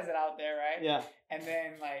Lou has it out there, right? Yeah. And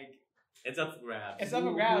then like It's up for grabs. it's up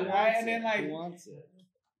for grabs, right? And then like Who wants it?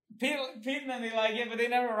 people and they like it, but they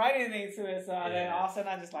never write anything to it. So then all of a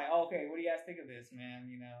sudden I'm just like, oh, okay, what do you guys think of this, man?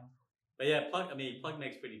 But yeah, Pluck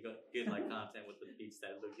makes pretty good like content with the beats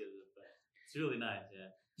that Lou gives us. But it's really nice, yeah.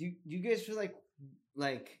 Do you guys feel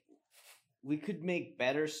like we could make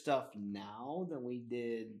better stuff now than we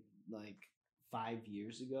did like 5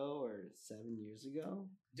 years ago or 7 years ago?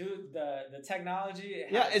 Dude, the technology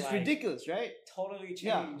It's like, ridiculous, right? totally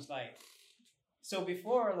changed. Yeah. Like, so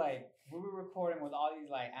before, like, we were recording with all these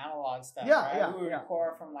like analog stuff, Yeah, right? yeah, We would yeah.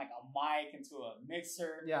 record from like a mic into a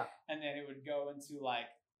mixer, Yeah. and then it would go into like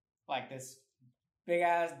this big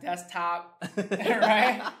ass desktop,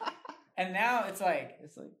 right? And now it's like,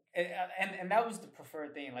 and that was the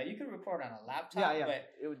preferred thing. Like you could record on a laptop, but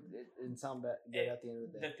it would sound good at the end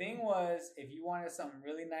of the day. the thing was, if you wanted something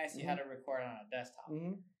really nice, you had to record on a desktop,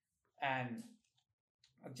 and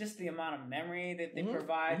just the amount of memory that they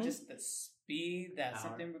provide, just the speed that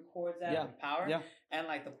something records at, the power, and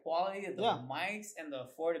like the quality of the mics and the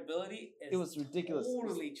affordability. It was ridiculous.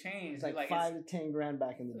 Totally changed. It's like $5 to $10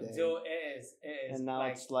 back in the day. So it is, and now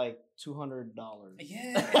it's like $200.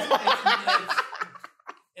 Yeah,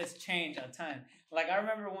 it's changed a ton. Like I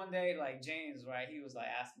remember one day, like James, right? He was like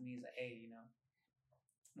asking me, he's like, "Hey,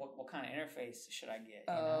 what kind of interface should I get?"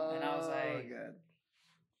 And I was like, God.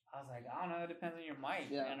 I don't know. It depends on your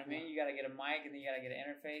mic. Yeah. You know what I mean? You got to get a mic, and then you got to get an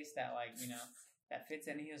interface that, like, that fits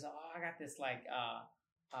in. He was like, "Oh, I got this like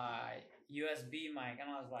USB mic,"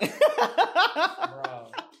 and I was like,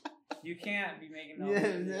 "Bro, you can't be making no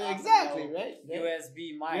exactly right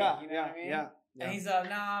USB mic." You know what I mean? Yeah. And he's like,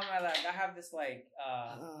 "Nah, man, like I have this like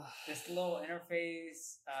this little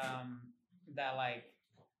interface that like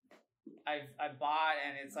I bought,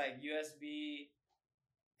 and it's like USB,"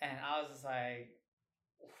 and I was just like,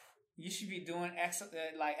 you should be doing XLR,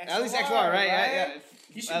 at least XLR, right? Yeah.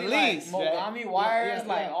 You should be like Mogami wires,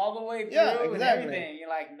 all the way through and everything. You're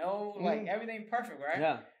like, like everything perfect, right?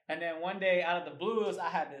 Yeah. And then one day, out of the blues, I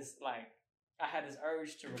had this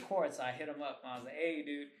urge to record, so I hit him up and I was like, "Hey,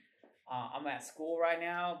 dude, I'm at school right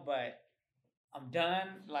now, but I'm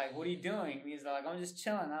done. Like, what are you doing?" And he's like, "I'm just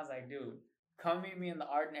chilling." I was like, "Dude, come meet me in the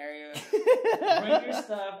Arden area. Bring your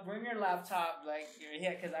stuff. Bring your laptop. Like,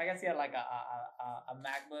 because I guess he had like a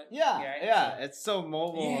MacBook. Yeah. So, it's so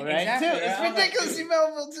mobile, right? Exactly, Too. right? It's ridiculously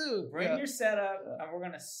mobile too. Bring your setup, and we're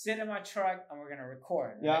gonna sit in my truck, and we're gonna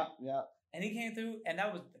record. Right? Yeah. And he came through, and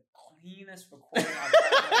that was the cleanest recording I've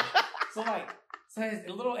ever done. So his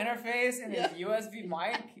little interface and his USB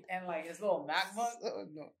mic and like his little MacBook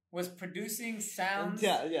was producing sounds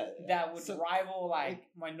that would rival like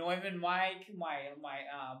my Neumann mic, my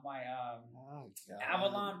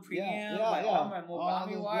Avalon preamp, all my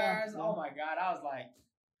Mogami wires. Oh my god, I was like,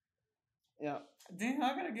 Yeah. Damn,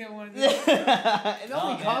 I gotta get one of these. It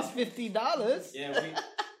only man. costs $50. Yeah,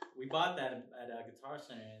 we bought that at a Guitar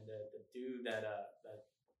Center, and the dude that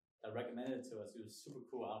recommended it to us, he was super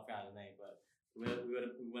cool. I forgot his name, but we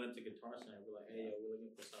went up to Guitar Center. We're like, hey, we're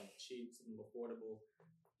looking for some cheap, some affordable,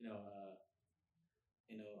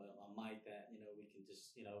 a mic that we can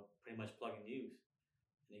just pretty much plug and use.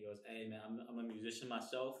 And he goes, hey man, I'm a musician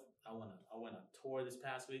myself. I went on tour this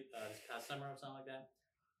past summer or something like that,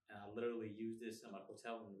 and I literally used this in my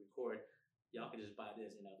hotel room to record. Y'all can just buy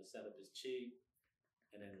this. The setup is cheap.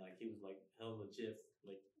 And then he was like hell legit,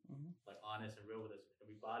 like honest and real with us.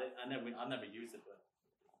 And we bought it. I never used it, but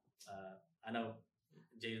I know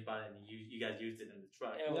James bought it and you guys used it in the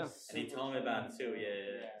truck. Yeah. And he told me about it too.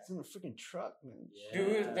 Yeah. It's in a freaking truck, man. Yeah.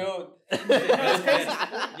 Dude. It's crazy.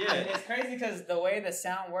 Yeah. It's crazy because the way the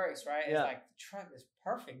sound works, right? It's Yeah. like the truck is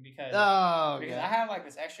perfect because Oh, I okay. have like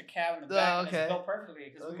this extra cab in the back and okay. it's built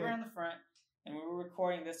perfectly because we Okay. were in the front and we were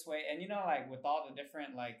recording this way, and like with all the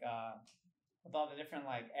different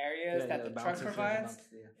areas that the truck provides,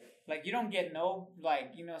 like you don't get no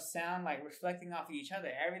sound reflecting off of each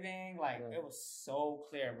other. Everything it was so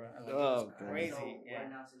clear, bro. Like, it was crazy. So Yeah. we're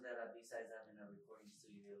announcing that besides having a recording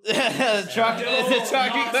studio, The truck. It's a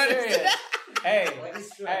truck. No, I'm serious. Hey,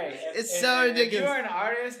 It's so ridiculous. If you're an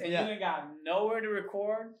artist and Yeah. you ain't got nowhere to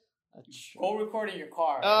record, go record in your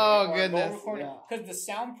car. Oh, Or goodness, Go record yeah. because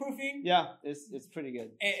the soundproofing Yeah, it's pretty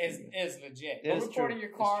good. is legit. It Go is record true. in your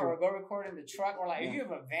It's car true. or go record in the truck or if Yeah. you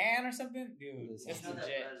have a van or something, dude, It's it's You know that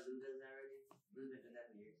legit. Lou does that already? Lou's been doing that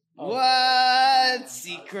for years. Oh, What? I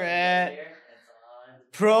Secret. was on.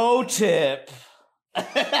 Pro tip.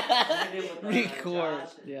 I did with, Record.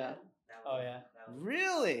 Josh, and Yeah. that Oh, was- yeah. that was-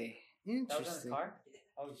 Really? That was in the Interesting. car?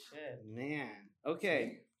 Oh shit. Man.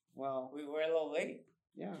 Okay. Well, We were a little late,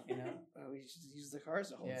 yeah. We just use the cars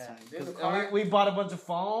the whole Yeah. time. Dude, the 'Cause, car- we bought a bunch of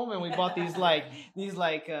foam and we bought these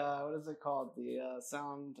what is it called? The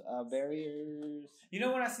sound barriers.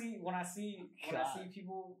 When I see God.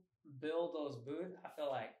 people build those booths, I feel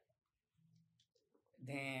like,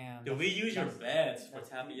 damn. Dude, we use your beds for that's-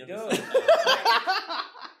 tapping your Dude.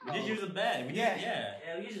 We just use a bed. We Yeah. just, yeah.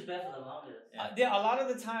 Yeah, we use bed for the longest. Yeah, a lot of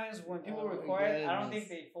the times when people Oh, my record, I don't goodness.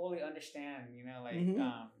 think they fully understand,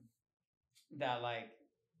 Mhm. that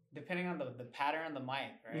depending on the pattern of the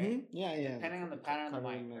mic, right? Mhm. Yeah. Depending on the pattern of the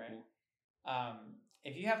Covering mic, mic, right? yeah.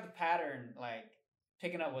 If you have the pattern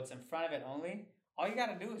picking up what's in front of it only, all you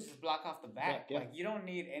gotta do is just block off the back. Yeah. You don't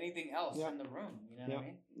need anything else Yeah. in the room. You know Yeah. what I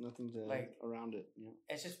mean? Nothing to around it. Yeah.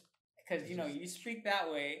 It's just because you speak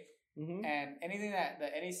that way. Mm-hmm. And anything that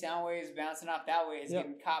any sound waves bouncing off that way is Yep.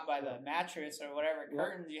 getting caught by the mattress or whatever Yep.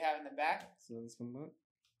 curtains you have in the back. So let's come back.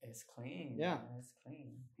 It's clean. Yeah. man. It's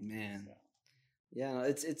clean. Man. So. Yeah, no,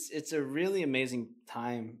 it's a really amazing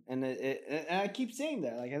time, and and I keep saying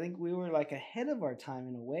that. I think we were ahead of our time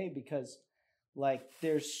in a way because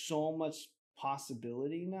there's so much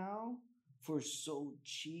possibility now for so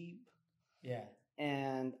cheap, Yeah.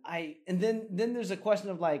 and then there's a question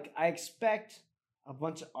of I expect a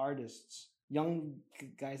bunch of artists, young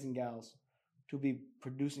guys and gals, to be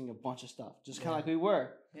producing a bunch of stuff, just kind of like we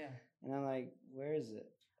were, Yeah. and I'm like, where is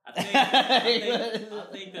it? I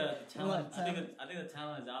think the talent. I think the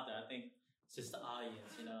talent is out there. I think it's just the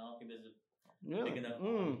audience. I don't think there's a big enough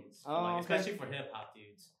audience. Oh, okay. Especially for hip hop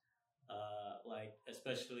dudes.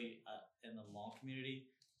 Especially in the Hmong community,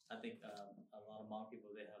 I think a lot of Hmong people,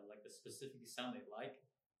 they have a specific sound they like.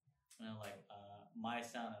 My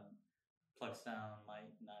sound and Pluck sound might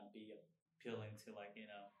not be appealing to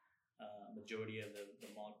majority of the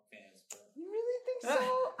Hmong fans, but You really think so?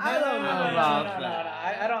 No, I don't know about that.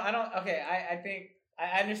 I don't. Okay, I think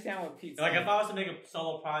I understand what Pete's saying. if I was to make a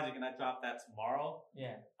solo project and I drop that tomorrow,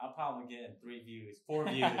 Yeah. I'll probably get 3 views, 4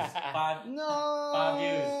 views, 5. No. 5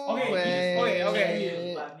 views. Okay, way.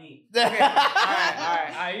 okay. By me. Okay. All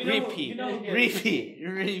right. Repeat. You know who gets, Repeat.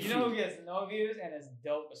 You know who gets no views and is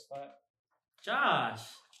dope as fuck? Josh.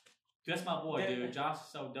 That's my boy, Yeah. dude. Josh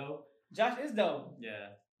is so dope. Josh is dope. Yeah.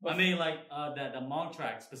 But- I mean, the Hmong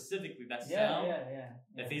track specifically, that Yeah, sound. yeah.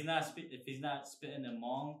 If he's not spitting in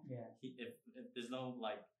Hmong, Yeah. if there's no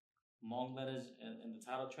Hmong letters in the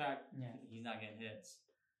title track, Yeah. he's not getting hits.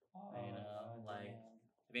 Oh,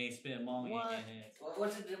 If he ain't spitting Hmong, he ain't getting hits.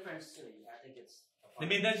 What's the difference to you? I think it's. I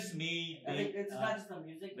mean, that's just me. I think being, it's not just the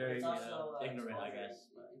music, but very, it's also ignorant, I exposure.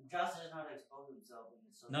 guess. Josh doesn't know how to expose himself. In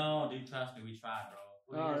social No, media. dude, trust me, we tried,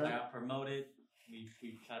 bro. Oh, really? I promoted. We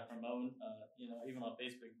tried promoting, even on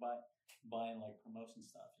Facebook, buying promotion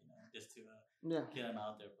stuff, just to Yeah. get them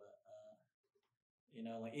out there.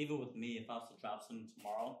 But even with me, if I was to drop something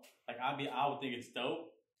tomorrow, I would think it's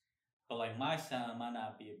dope, but my sound might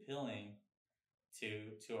not be appealing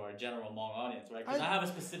to our general Hmong audience, right? Because I have a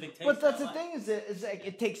specific taste. But that's that the I thing is that it's like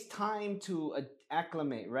it takes time to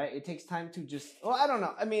acclimate, right? It takes time to just. Well, I don't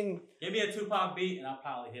know. I mean, give me a Tupac beat and I'll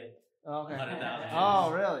probably hit okay. 100,000.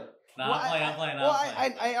 Oh, really? No, Well, I'm playing. Well,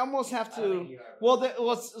 I almost have to.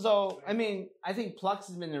 So I mean, I think Plux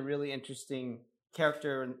has been a really interesting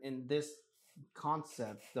character in this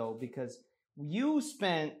concept, though, because you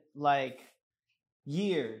spent like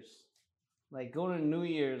years, like going to New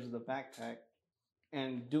Year's with a backpack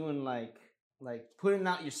and doing like putting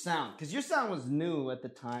out your sound, because your sound was new at the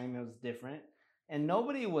time. It was different, and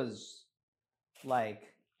nobody was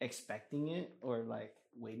like expecting it or like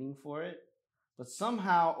waiting for it. But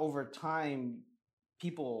somehow over time,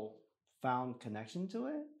 people found connection to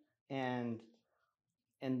it, and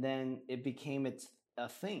then it became a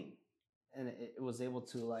thing, and it was able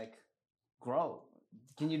to like grow.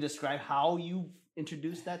 Can you describe how you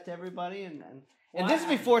introduced that to everybody? And this is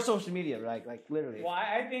before social media, right? Like literally. Well,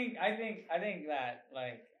 I think that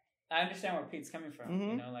like I understand where Pete's coming from. Mm-hmm.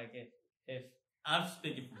 You know, like if I'm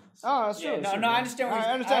speaking from myself. Oh, that's true. No, I understand.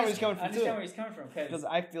 I understand where he's coming from. I understand where he's coming from because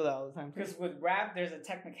I feel that all the time. Because with rap, there's a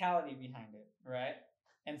technicality behind it, right?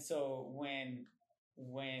 And so when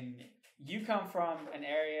you come from an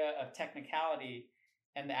area of technicality,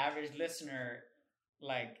 and the average listener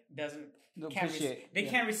like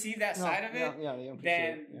can't receive that side of it,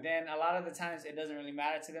 then a lot of the times it doesn't really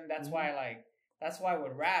matter to them. That's why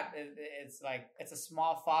with rap, it's like it's a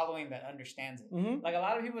small following that understands it. Mm-hmm. Like a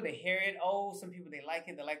lot of people, they hear it. Oh, some people they like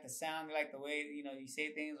it. They like the sound. They like the way you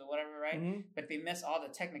say things or whatever, right? Mm-hmm. But they miss all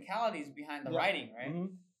the technicalities behind the writing, right?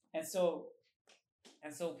 Mm-hmm. And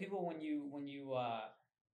so people, when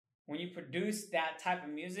you produce that type of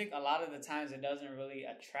music, a lot of the times it doesn't really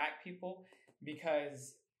attract people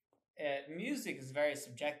because music is very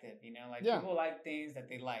subjective. People like things that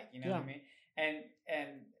they like. You know what I mean? And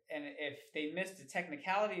if they miss the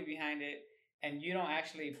technicality behind it, and you don't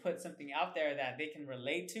actually put something out there that they can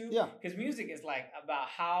relate to, because music is like about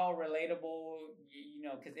how relatable,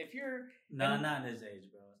 because if you're not in this age,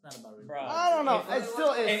 bro, it's not about bro. I don't know. It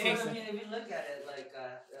still is. If you look at it, like,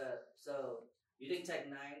 so you think Tech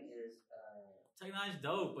Nine is Tech Nine's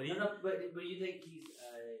dope, but but you think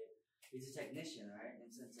he's a technician, right?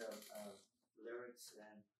 In sense of lyrics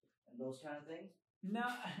and those kind of things. No,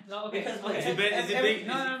 okay. Because is it big? Is it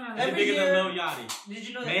bigger than Lil Yachty? Did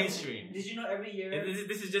you know mainstream? Did you know every year?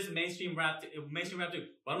 This is just mainstream rap. Mainstream rap too.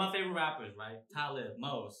 One of my favorite rappers, right? Talib,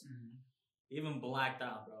 Mos, even Blacked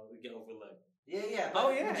Out, bro. We get overlooked. Yeah. But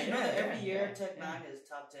Did you know that every year Tech Tech Nine is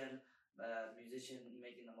top 10 musician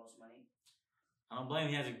making the most money? I don't blame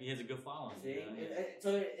him. He has a good following. See,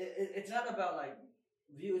 so it's not about like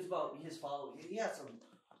view. It's about his following. He has some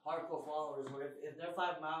hardcore followers. Where if they're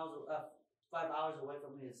 5 hours away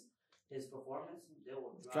from his performance, they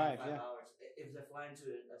will drive 5 hours. If they're flying to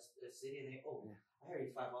a city and I heard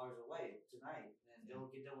he's 5 hours away tonight, and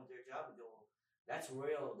they'll get done with their job and that's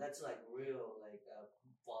real. That's like real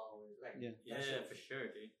followers. Like for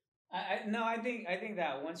sure, dude. I think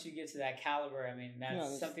that once you get to that caliber, I mean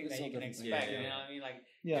that's something that you can expect. You know what I mean? Like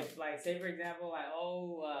if, like say for example, like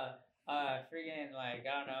freaking like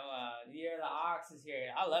I don't know, Year of the Ox is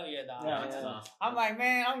here. I love Year of the Ox. Yeah. I'm like,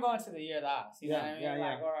 man, I'm going to the Year of the Ox. You know what I mean?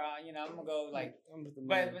 Like, or I'm gonna go like,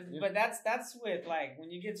 but that's with like when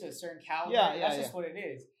you get to a certain caliber. That's just what it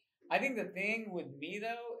is. I think the thing with me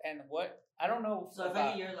though, and what I don't know. So if I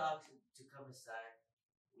get Year of the Ox to come aside,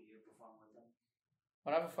 will you perform with them?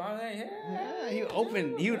 Would I perform that? Yeah. He would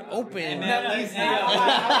open.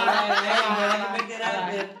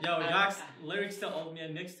 Yo, Doc's lyrics still owe me a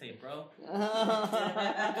mixtape, bro.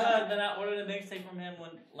 Because then I ordered a mixtape from him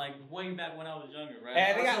way back when I was younger,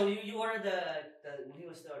 right? So you ordered the when he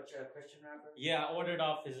was still a Christian rapper? Yeah, I ordered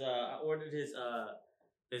his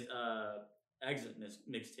exit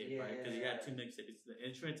mixtape, right? Because he had two mixtapes, the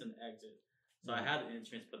entrance and the exit. So I had the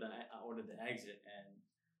entrance, but then I ordered the exit, and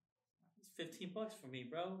it's $15 for me,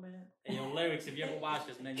 bro, man. And your lyrics, if you ever watch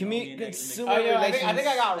this, man, consumer I think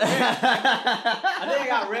I got Rick. I think I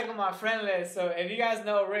got Rick on my friend list. So if you guys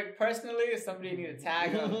know Rick personally, somebody need to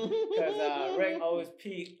tag him because Rick owes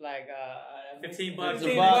Pete like $15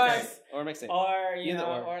 or mixtape, or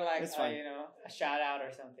or like a shout out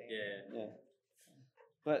or something. Yeah.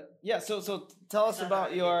 But so tell us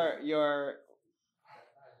about your.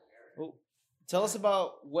 Tell us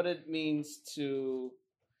about what it means to.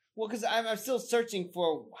 Well, because I'm still searching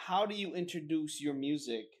for how do you introduce your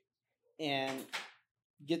music and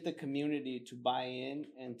get the community to buy in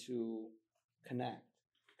and to connect.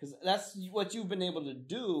 Because that's what you've been able to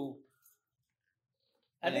do.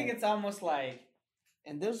 I think it's almost like...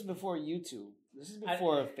 And this is before YouTube. This is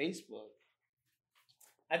before Facebook.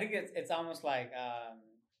 I think it's almost like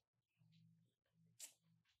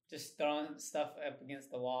just throwing stuff up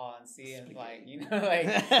against the wall and seeing like seeing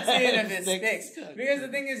if it sticks. Because the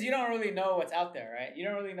thing is, you don't really know what's out there, right? You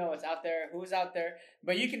don't really know what's out there, who's out there,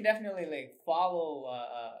 but you can definitely like follow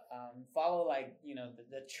like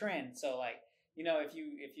the trend. So like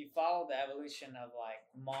if you follow the evolution of like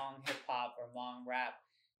Hmong hip hop or Hmong rap,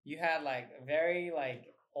 you had like very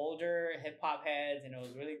like older hip hop heads, and it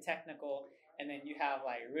was really technical, and then you have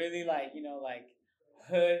like really like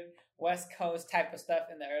hood West Coast type of stuff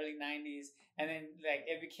in the early 90s, and then like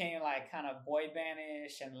it became like kind of boy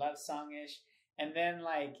bandish and love songish, and then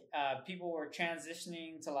like people were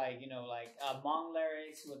transitioning to like Hmong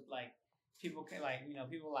lyrics with like people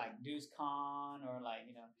like Deuce Khan or like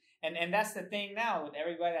and that's the thing now with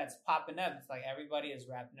everybody that's popping up. It's like everybody is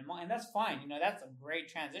rapping in Hmong, and that's fine. That's a great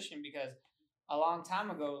transition because a long time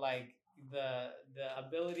ago, like the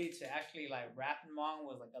ability to actually like rap in Hmong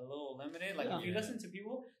was like a little limited. Like if you listen to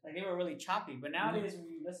people, like they were really choppy. But nowadays, when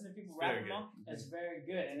you listen to people rap in Hmong, it's very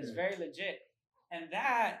good and it's very legit. And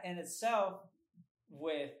that in itself,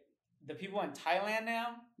 with the people in Thailand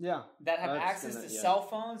now, that have access to cell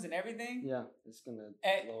phones and everything, it's gonna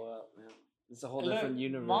blow up, man. It's a whole different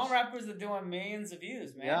universe. Hmong rappers are doing millions of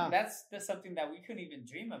views, man. Yeah. That's something that we couldn't even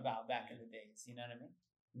dream about back in the days. You know what I mean?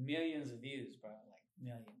 Millions of views, bro. Like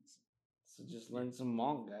millions. So just learn some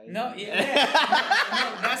Hmong, guys. No, no,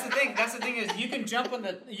 that's the thing. That's the thing is you can jump on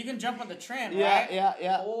the trend, right?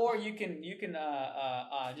 Yeah. Or you can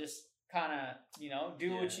just kind of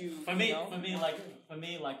do what you. For me, running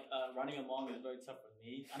a Hmong is very tough for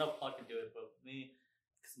me. I know Pluck can do it, but for me,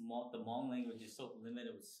 because the Hmong language is so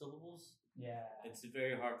limited with syllables. Yeah, it's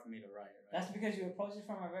very hard for me to write. Right? That's because you approach it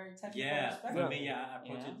from a very technical perspective. For me, I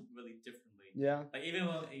approach it really differently. Yeah, like even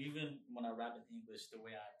when I rap in English, the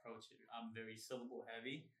way I approach it, I'm very syllable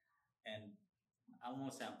heavy, and I don't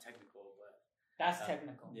want to say I'm technical, but that's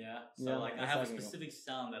technical. Yeah, so like I have a specific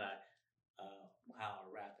sound that I how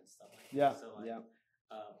I rap and stuff like that. So like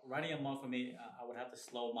writing a Hmong for me, I would have to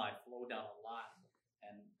slow my flow down a lot,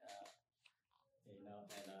 and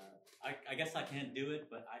I guess I can't do it,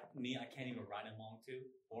 but I can't even write a Hmong too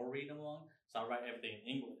or read a Hmong. So I write everything in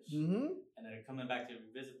English, and then coming back to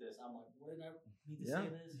revisit this, I'm like, what did I need to say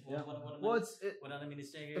this? What did I mean to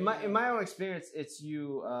say here? In my own experience, it's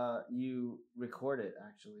you record it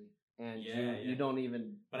actually, and you don't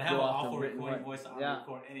even. But I have an awful recording voice. I don't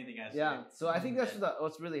record anything. So I think that's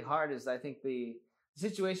what's really hard is I think the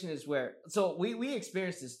situation is where we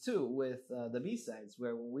experienced this too with the B-sides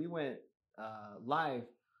where when we went live,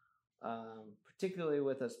 particularly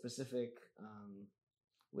with a specific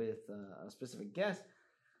guest,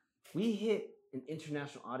 we hit an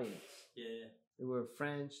international audience. Yeah. They were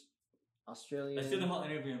French, Australian. Let's do the whole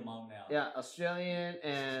interview in Hmong now. Yeah, Australian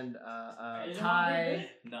and Thai.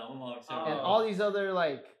 No, and all these other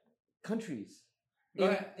like countries.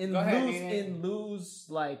 In Lou's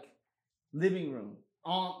like living room.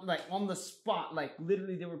 On the spot. Like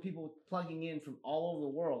literally there were people plugging in from all over the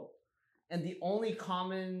world. And the only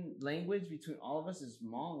common language between all of us is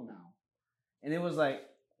Hmong now. And it was like,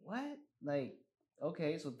 what? Like,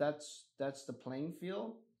 okay, so that's the playing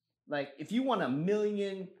field. Like, if you want a 1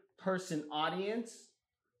 million person audience,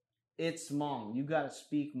 it's Hmong. You gotta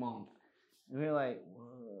speak Hmong. And we're like,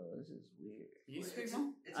 whoa, this is weird. You speak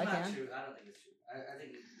Hmong? It's not true. I don't think it's true. I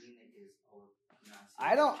think Nick is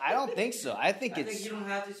I don't think so. I think you don't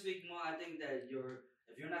have to speak Hmong. I think that if you're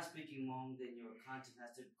not speaking Hmong, then your content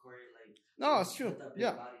has to correlate. No, it's true. With a big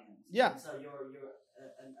audience. Yeah. So your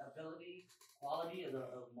quality of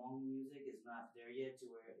Hmong music is not there yet to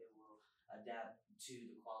where it will adapt to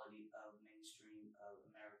the quality of mainstream of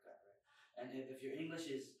America, right? And if your English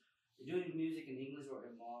is you're doing music in English or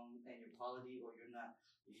in Hmong and your quality, or you're not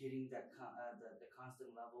hitting that the constant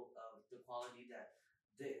level of the quality that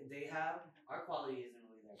they have, our quality isn't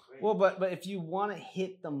really that great. Well, but if you want to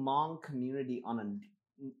hit the Hmong community on a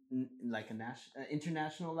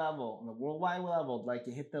international level, on a worldwide level, like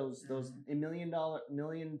to hit those $1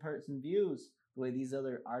 million person views the way these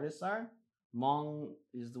other artists are, Hmong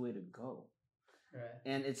is the way to go. Right.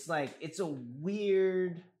 And it's like it's a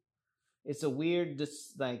weird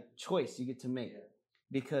just like choice you get to make.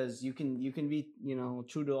 Because you can be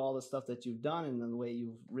true to all the stuff that you've done and the way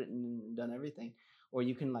you've written and done everything, or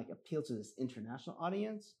you can like appeal to this international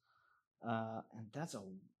audience, and that's a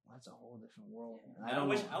whole different world. Yeah. I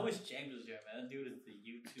wish James was here, man. That dude is the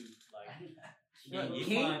YouTube like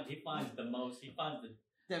he finds the most. He finds the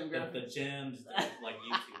gems like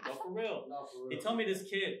YouTube. But for real, he told me this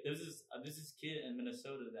kid. There's this kid in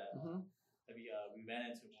Minnesota that we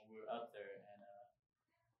ran into when we were up there, and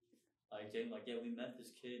like James, like we met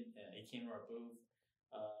this kid, and he came to our booth.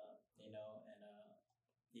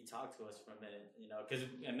 He talked to us for a minute, because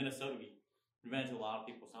in Minnesota we ran into a lot of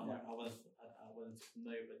people, so I wasn't too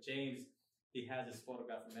familiar. But James, he has his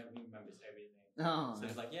photograph from he remembers everything. Oh, so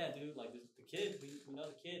he's like, yeah, dude, like the kid, we know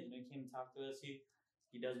the kid, he came and talked to us. He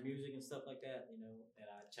does music and stuff like that, and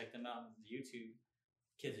I checked him out on YouTube.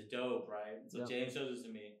 Kid's dope, right? So James shows this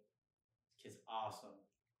to me. Kid's awesome,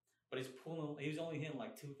 but he's only hitting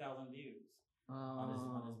like 2,000 views on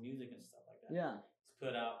his music and stuff like that. Yeah.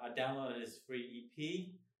 Put out. I downloaded his free EP.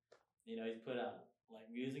 He's put out like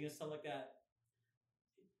music and stuff like that.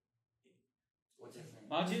 What's his name?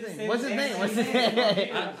 Why don't you say What's his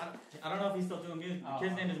name? I don't know if he's still doing music.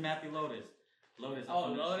 His name is Matthew Lotus. Lotus.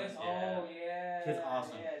 Lotus. Yeah. Oh yeah. He's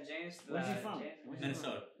awesome. Yeah, James. Where's he from?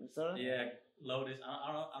 Minnesota. Minnesota. Yeah, Lotus.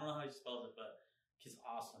 I don't know how he spells it, but he's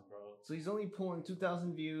awesome, bro. So he's only pulling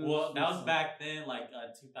 2,000 views. Well, that was back then, like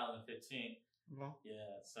 2015. Okay.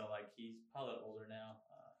 Yeah, so like he's probably older now.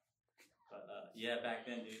 But yeah, back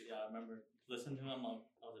then, dude, I remember listening to him. I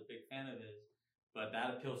was a big fan of his. But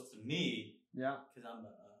that appeals to me. Yeah. Because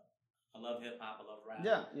I love hip hop. I love rap.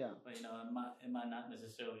 Yeah. But it might not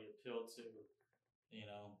necessarily appeal to,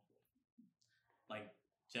 like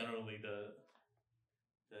generally the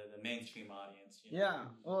mainstream audience. Yeah.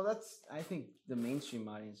 Well, I think the mainstream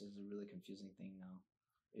audience is a really confusing thing now.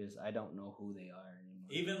 Is I don't know who they are anymore.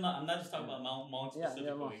 Even I'm not just talking about Hmong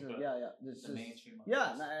specifically, but the mainstream.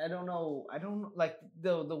 Yeah, I don't know. Like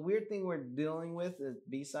the weird thing we're dealing with is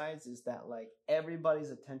B-sides is that like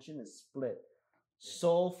everybody's attention is split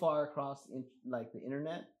so far across the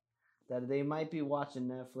internet that they might be watching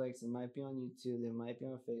Netflix, it might be on YouTube, they might be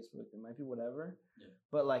on Facebook, it might be whatever. Yeah.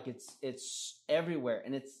 But like it's everywhere,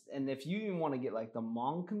 and if you even want to get like the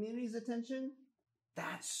Hmong community's attention,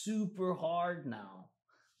 that's super hard now.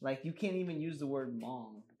 Like you can't even use the word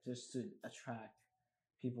Hmong just to attract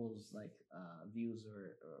people's like views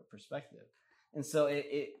or perspective, and so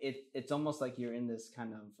it's almost like you're in this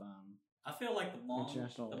kind of. I feel like the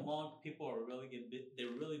Hmong people are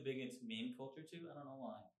they're really big into meme culture too. I don't know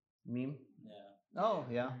why. Meme? Yeah. Oh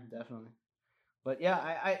yeah, definitely. But yeah,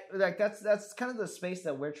 I like that's kind of the space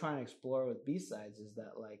that we're trying to explore with B-sides is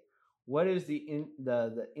that like what is the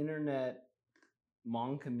internet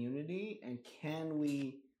Hmong community, and can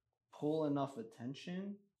we pull enough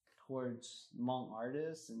attention towards Hmong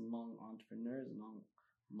artists and Hmong entrepreneurs and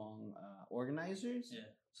Hmong organizers,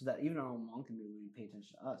 so that even our Hmong community pay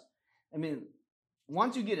attention to us. I mean,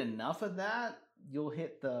 once you get enough of that, you'll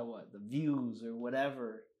hit the views or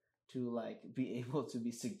whatever to like be able to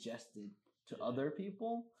be suggested to other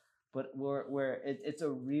people. But where it's a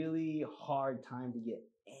really hard time to get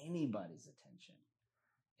anybody's attention,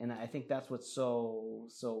 and I think that's what's so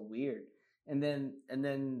weird. And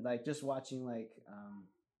then like just watching like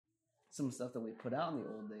some stuff that we put out in the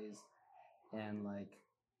old days, and like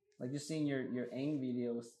just seeing your Aang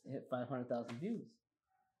videos hit 500,000 views,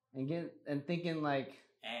 and thinking like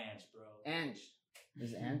Ange, bro. Ange.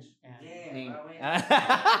 Is it Ange? Damn, bro. Yeah,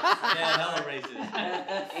 hella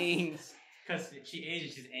racist. Ange. Because she Asian,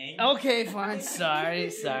 she's Aang. Okay, fine. Sorry.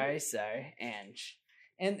 Ange.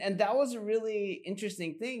 And that was a really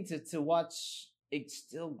interesting thing to watch. It's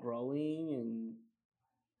still growing and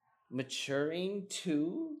maturing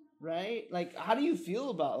too, right? Like, how do you feel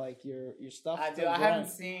about like your stuff? I haven't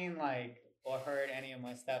seen like or heard any of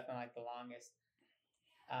my stuff in like the longest.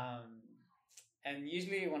 And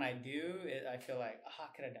usually when I do, I feel like, I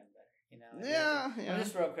could have done better, Yeah. I'm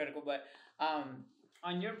just real critical. But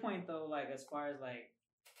on your point though, like as far as like,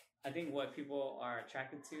 I think what people are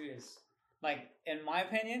attracted to is like, in my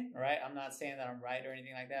opinion, right? I'm not saying that I'm right or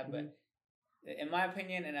anything like that, but in my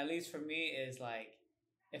opinion, and at least for me, is like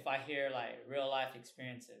if I hear like real life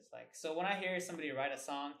experiences. Like, so when I hear somebody write a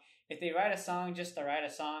song, if they write a song just to write a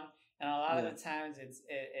song, and a lot of the times it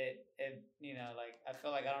like I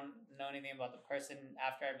feel like I don't know anything about the person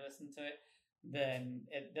after I've listened to it, then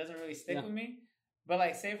it doesn't really stick with me. But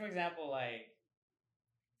like, say for example, like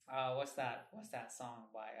what's that song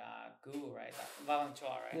by Goo, right?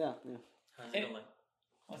 Valentua, right? Yeah. How's it go like?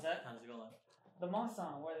 What's that? How's it go like? The Hmong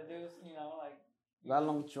song where the dudes, like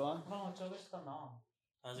Valentua. Valentua, what's the name?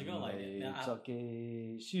 How's it go like? It's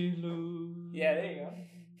okay, Shilu. Yeah, there you go.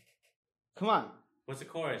 Come on. What's the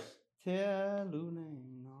chorus? Yeah, there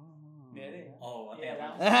you go. Oh,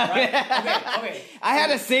 Okay. I had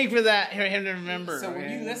to sing for that for him to remember. So when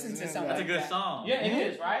you listen to something, that's like a good that, song. Yeah,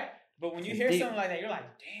 it is, right? But when you hear deep. something like that, you're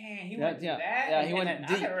like, dang, he went through that. Yeah, he and went I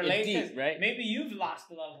deep. can relate It's deep, right? Maybe you've lost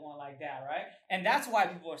a loved one like that, right? And that's why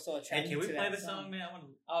people are so attracted Hey, can we to play that the song, man? I want to.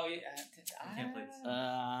 Oh yeah, I can't play this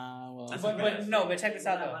well. That's but check this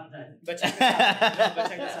out though. But check this out. That's But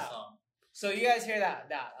check this a out. song. So you guys hear that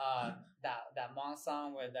Hmong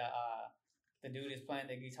song where the dude is playing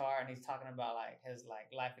the guitar and he's talking about like his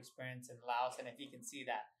like life experience in Laos, and if he can see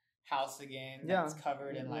that house again that's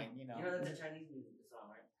covered in like You know that's a Chinese music song,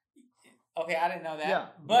 right? Okay, I didn't know that. Yeah.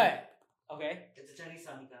 But okay. It's a Chinese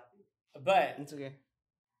song you copy. But It's okay.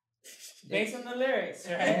 based on the lyrics,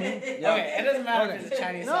 right? Yeah. Okay, it doesn't matter if it's a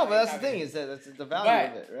Chinese song. No, but that's the thing, is that that's the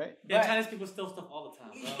value of it, right? Yeah, Chinese people steal stuff all the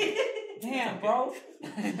time, bro. Damn, bro.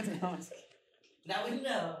 Now we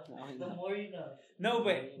know. The more you know. No,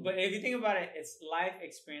 but if you think about it, it's life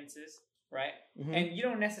experiences, right? Mhm. And you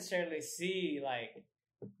don't necessarily see like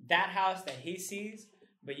that house that he sees,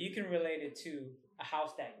 but you can relate it to a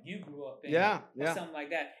house that you grew up in, or something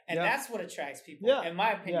like that. And that's what attracts people, in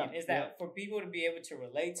my opinion, is that for people to be able to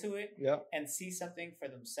relate to it and see something for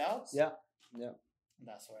themselves.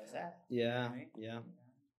 That's where it's at. Yeah, You know what I mean?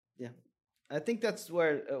 yeah. I think that's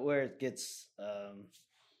where it gets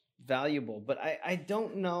valuable. But I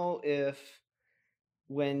don't know if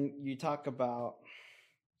when you talk about,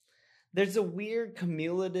 there's a weird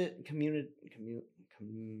cumulative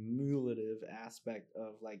aspect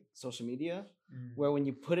of like social media, where when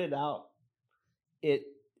you put it out, it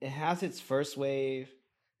has its first wave,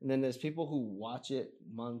 and then there's people who watch it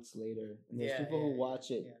months later, and there's people who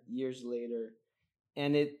watch it years later,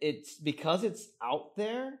 and it's because it's out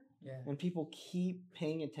there, and people keep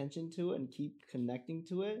paying attention to it and keep connecting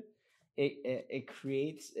to it.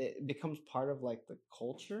 It becomes part of like the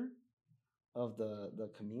culture of the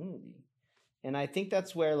community. And I think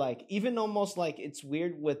that's where, like, even almost like it's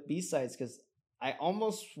weird with B-sides, because I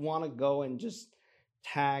almost want to go and just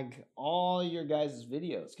tag all your guys'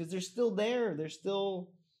 videos, because they're still there, they're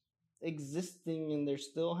still existing, and they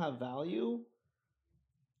still have value.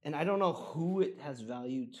 And I don't know who it has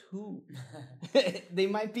value to. They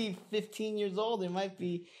might be 15 years old, they might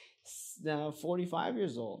be 45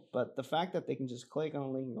 years old, but the fact that they can just click on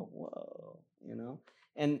a link and go, whoa, you know?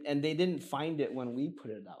 And they didn't find it when we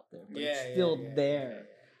put it out there, but it's still there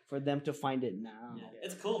for them to find it now. Yeah.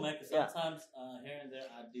 It's cool, man, because sometimes here and there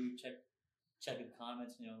I do check the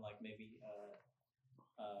comments, you know, like maybe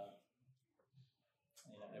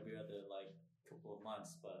every other like couple of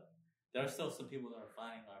months, but there are still some people that are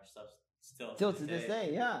finding our stuff still to this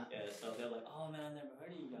day. Yeah, so they're like, oh man, I never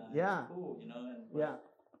heard of you guys. Yeah, it's cool, you know. And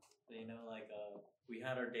you know, like we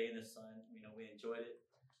had our day in the sun, you know, we enjoyed it.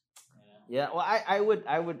 Yeah. Well,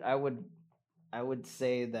 I would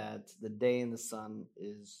say that the day in the sun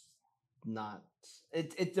is not.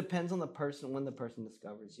 It depends on the person, when the person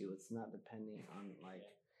discovers you. It's not depending on like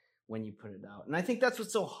when you put it out. And I think that's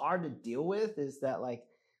what's so hard to deal with, is that like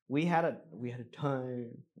we had a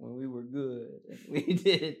time when we were good.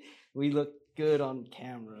 We looked good on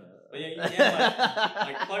camera. But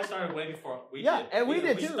like Clark started way before we did. And we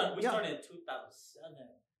did too. We started in 2007.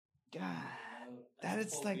 God. That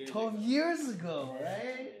it's like 12 years ago,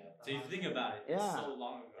 right? Yeah. So you think about it, it's so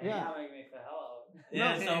long ago. Yeah, make me feel hell.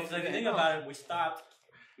 So if you think about it, we stopped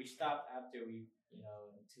after we, you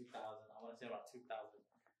know, in 2000. I want to say about 2000,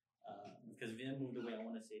 because Vin moved away. I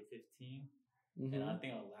want to say 15, and I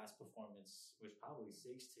think our last performance was probably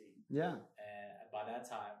 16. Yeah. And by that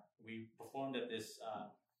time, we performed at this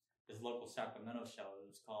local Sacramento show. It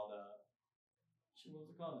was called what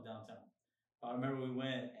was it called? Downtown. I remember we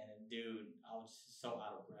went, and dude, I was so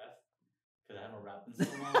out of breath because I haven't rapped in so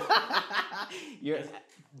long.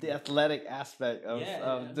 The athletic aspect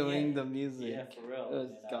of doing the music. Yeah, for real. It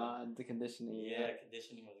was gone. The conditioning. Yeah,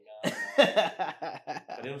 conditioning was gone.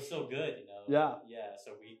 But it was so good, you know. Yeah.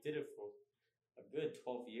 So we did it for a good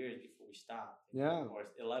 12 years before we stopped. Yeah. Or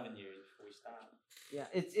 11 years before we stopped. Yeah,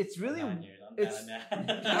 it's really 9 years. I'm bad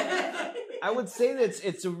at that. I would say that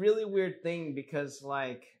it's a really weird thing, because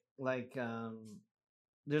like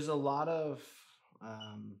there's a lot of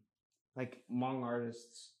like Hmong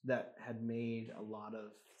artists that had made a lot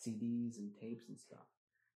of CDs and tapes and stuff,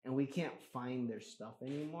 and we can't find their stuff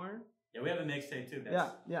anymore. Yeah, we have a mixtape too.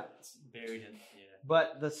 It's buried in.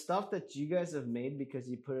 But the stuff that you guys have made, because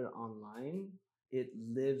you put it online, it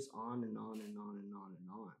lives on and on and on and on and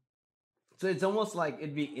on. So it's almost like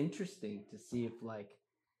it'd be interesting to see if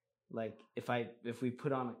if we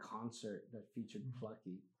put on a concert that featured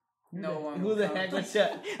Plucky. Who the heck would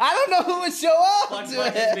show? I don't know who would show up to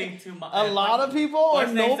it. A lot of people or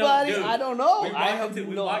nobody? I don't know.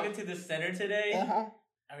 We walked into the center today.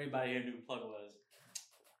 Everybody here knew who Plug was.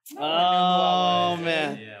 Oh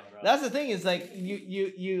man, yeah, bro. That's the thing. Is like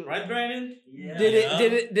you. Right, Brandon? Yeah.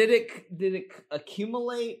 Did it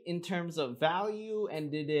accumulate in terms of value, and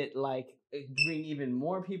did it like bring even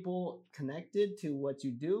more people connected to what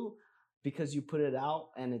you do because you put it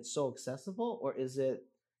out and it's so accessible, or is it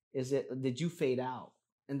did you fade out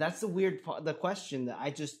that's the weird part, the question that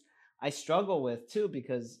I struggle with too,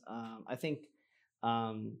 because I think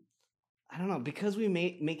I don't know, because we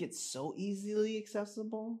make it so easily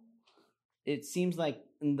accessible. It seems like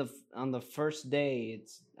on the first day,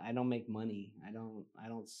 I don't make money. I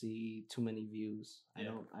don't see too many views.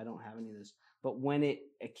 Yeah. I don't have any of this. But when it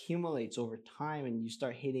accumulates over time and you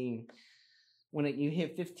start hitting, you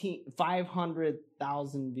hit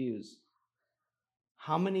 500,000 views,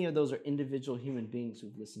 how many of those are individual human beings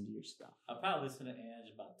who've listened to your stuff? I probably listened to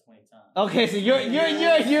Ange about 20 times. Okay, so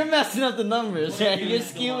you're messing up the numbers, right? You're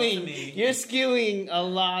You're skewing a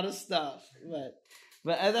lot of stuff, but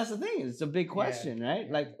that's the thing. It's a big question, right?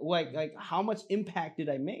 Yeah. Like how much impact did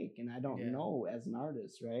I make? And I don't know as an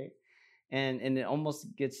artist, right? And it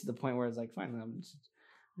almost gets to the point where it's like, fine, I'm just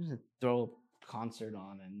gonna throw a concert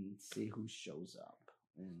on and see who shows up,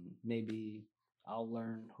 and maybe I'll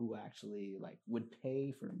learn who actually like would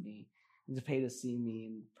pay for me to pay to see me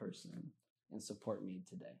in person and support me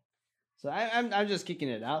today. So I'm just kicking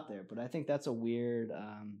it out there, but I think that's a weird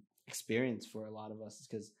experience for a lot of us,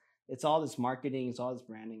 because it's all this marketing, it's all this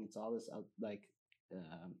branding, it's all this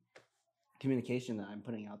communication that I'm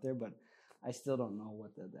putting out there, but I still don't know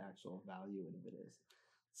what the actual value of it is.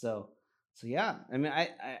 So yeah, I mean,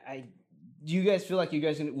 I do you guys feel like you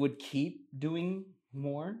guys would keep doing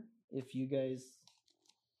more if you guys?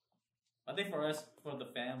 I think for us, for the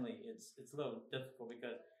family, it's a little difficult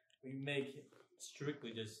because we make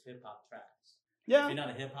strictly just hip hop tracks. Yeah. If you're not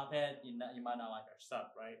a hip hop head, you might not like our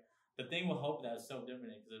stuff, right? The thing with Hope that is so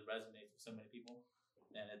different because it resonates with so many people,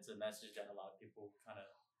 and it's a message that a lot of people kind of,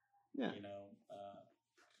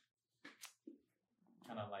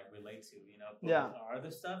 kind of like relate to, But our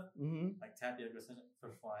other stuff, like Tapioca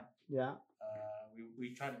for fun. Yeah.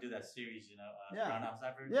 We tried to do that series, Yeah. Brown House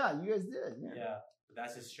Cypher. Yeah, you guys did. Yeah, but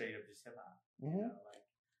that's just straight up just hip hop. Mm-hmm.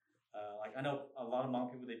 Like I know a lot of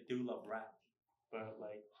Hmong people, they do love rap, but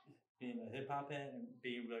like being a hip hop head and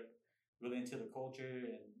being really into the culture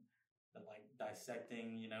and like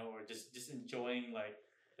dissecting, or just enjoying like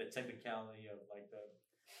the technicality of like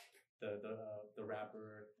the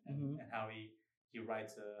rapper and how he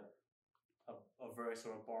writes a verse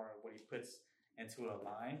or a bar, what he puts into a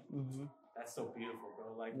line. That's so beautiful,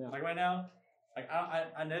 bro. Like right now, like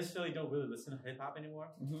I necessarily don't really listen to hip hop anymore.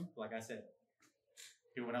 Like I said,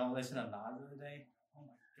 dude, when I listened to Nas the other day, oh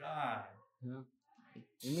my god,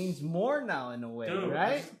 it means more now in a way, dude,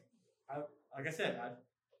 right? Like I said, I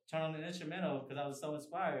turned on an instrumental because I was so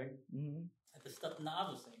inspired at the stuff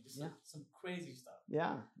Nas was saying, just some crazy stuff.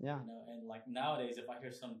 Yeah. And like nowadays, if I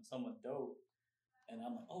hear someone dope, and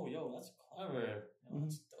I'm like, oh, yo, that's clever,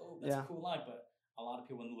 that's dope, that's a cool line, but a lot of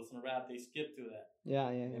people when they listen to rap, they skip through that.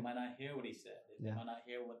 They might not hear what he said. They might not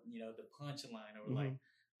hear what the punchline or like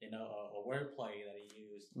a wordplay that he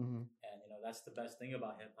used. And that's the best thing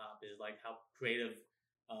about hip hop is like how creative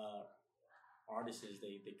artists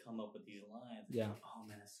they come up with these lines. Oh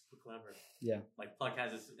man, that's super clever. Like Pluck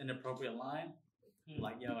has this inappropriate line.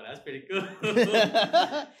 Like, yo, that's pretty good.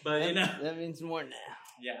 But that means more now.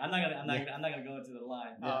 Yeah, I'm not gonna go into the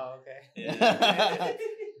line. Oh, okay.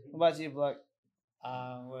 What about you, Pluck?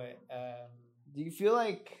 Do you feel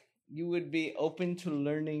like you would be open to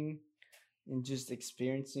learning and just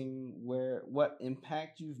experiencing what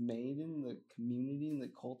impact you've made in the community and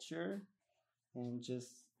the culture, and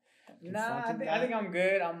just Nah, I think I'm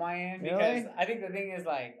good on my end because I think the thing is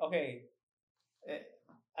like, okay,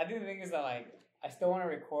 I think the thing is that like I still want to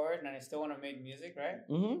record and I still want to make music, right?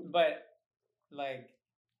 But like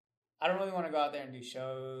I don't really want to go out there and do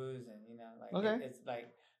shows and it's like.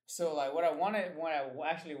 So like what I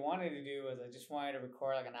actually wanted to do was I just wanted to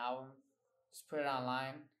record like an album, just put it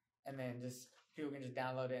online, and then just people can just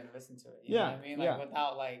download it and listen to it. You know what I mean? Like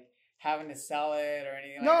without like having to sell it or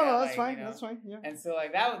anything like that. No, that's like, fine. That's fine. Yeah. And so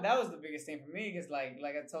like that was the biggest thing for me because like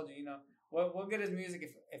I told you, what good is music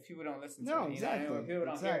if people don't listen to it? Exactly. Or people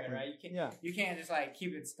don't hear it, right? You can't just like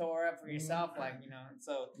keep it stored up for yourself, like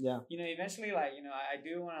So eventually, like I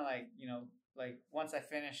do want to like once I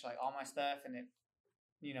finish like all my stuff and it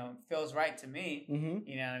feels right to me.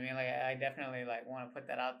 You know what I mean? Like I definitely like want to put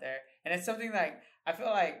that out there, and it's something like I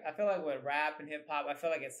feel like with rap and hip hop, I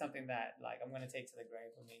feel like it's something that like I'm gonna take to the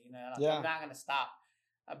grave with me. I'm not gonna stop.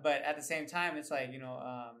 But at the same time, it's like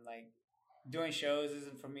like doing shows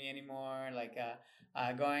isn't for me anymore. Like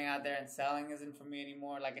going out there and selling isn't for me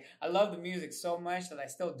anymore. Like I love the music so much that I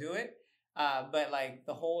still do it. But like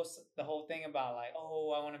the whole thing about like,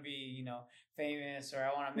 oh, I want to be famous or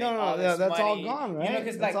I want to make all this that's money, all gone, right?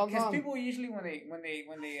 Because people usually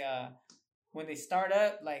when they start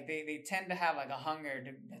up, like they tend to have like a hunger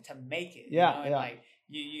to make it. And like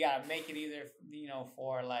you gotta make it either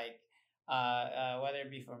for like whether it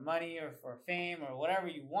be for money or for fame or whatever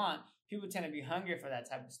you want, people tend to be hungry for that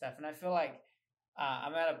type of stuff. And I feel like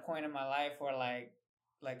I'm at a point in my life where like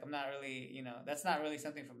I'm not really, that's not really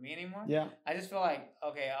something for me anymore. Yeah. I just feel like,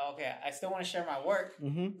 okay, I still want to share my work,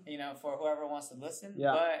 for whoever wants to listen.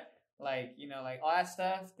 Yeah. But like all that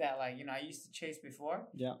stuff that I used to chase before.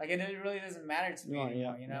 Yeah. Like it really doesn't matter to me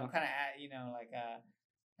anymore. Yeah. I'm kind of at,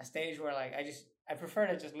 a stage where like I prefer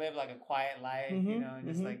to just live like a quiet life, and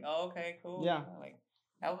just like, oh, okay, cool. Yeah. Like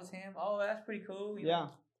that was him. Oh, that's pretty cool. Yeah.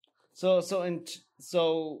 So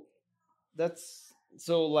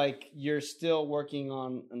like you're still working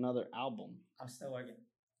on another album. I'm still working.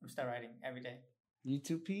 I'm still writing every day. You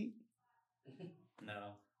too, Pete?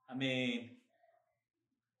 No. I mean,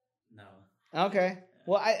 no. Okay.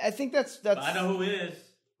 Well, I think that's. But I know who is.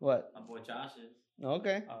 What? My boy Josh is.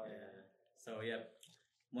 Okay. Oh yeah. So yeah,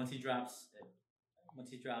 once he drops his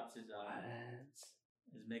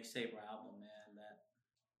mixtape or album, man,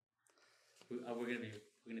 we're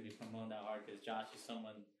gonna be promoting that hard because Josh is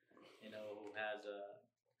someone who has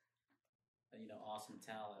awesome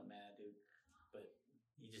talent, man, dude. But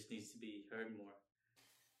he just needs to be heard more.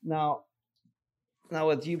 Now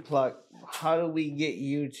with you, Pluck, how do we get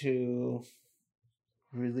you to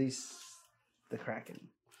release the Kraken?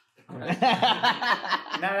 No, I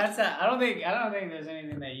don't think there's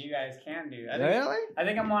anything that you guys can do. I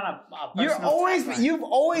think I'm on a personal timeline. You've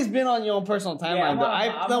always been on your own personal timeline.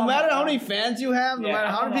 No matter how many fans you have, no matter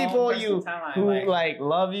how many people who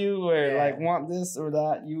love you or want this or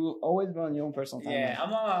that, you always been on your own personal timeline. Yeah,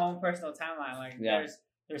 I'm on my own personal timeline. Like there's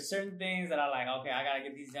certain things that I like. Okay, I gotta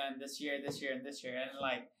get these done this year, and this year, and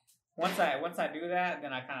like once I do that,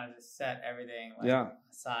 then I kind of just set everything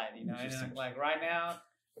aside. And like right now.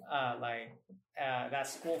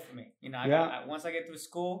 That's school for me. Once I get through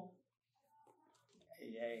school,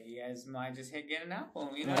 you guys might just get an album.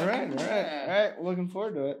 All right. Looking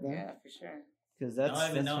forward to it. Then. Yeah, for sure. Because I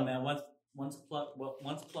don't even know, man. Once Pluck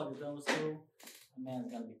is done with school, man's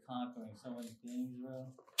gonna be conquering so many things, bro.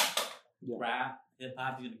 Yeah. Rap, hip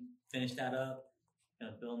hop, he's gonna finish that up.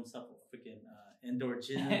 Gonna build himself a freaking indoor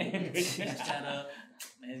gym. Finish that up.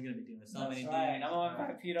 Man, he's gonna be doing so many things. I'm gonna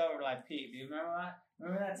invite Pete over. Like, Pete, do you remember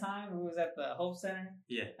that time we was at the Hope Center?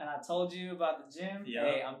 Yeah. And I told you about the gym? Yeah.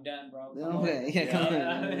 Hey, I'm done, bro. Okay. Yeah, come on.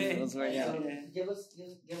 Let's work out. Give us a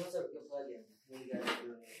plug-in. What you guys are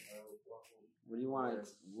doing? What do you want?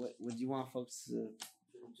 What do you want folks to know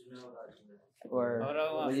about you? Or what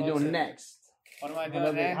are you doing next? What am I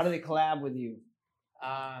doing next? How do they collab with you?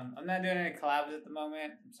 I'm not doing any collabs at the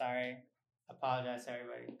moment. I'm sorry. I apologize to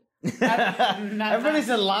everybody. Everybody's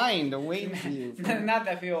in line. They're waiting for you. Not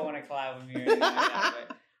that people want to collab with me or anything like that,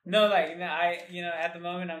 but no, at the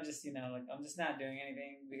moment I'm just, I'm just not doing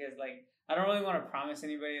anything because I don't really want to promise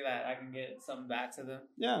anybody that I can get something back to them.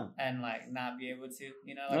 Yeah. And not be able to,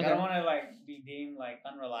 I don't want to be deemed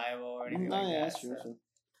unreliable or anything like that. Yeah, sure.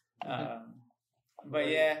 But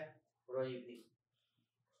yeah. What about you, Pete?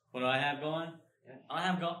 What do I have going? Yeah.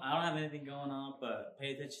 I don't have anything going on, but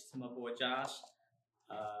pay attention to my boy Josh.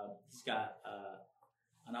 He's got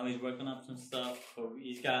I know he's working up some stuff, but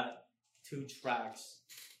he's got 2 tracks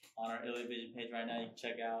on our Illy Vision page right now. You can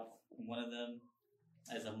check out. One of them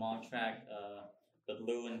is a Hmong track, the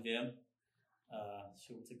Lou and Vim.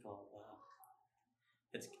 What's it called?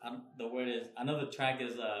 The word is, I know the track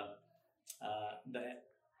is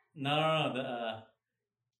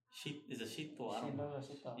sheep is a sheepo. I don't know.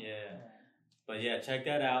 Yeah. But yeah, check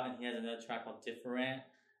that out. And he has another track called Different.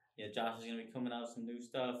 Yeah, Josh is gonna be coming out with some new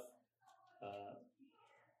stuff.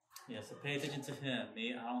 So pay attention to him.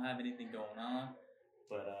 Me, I don't have anything going on,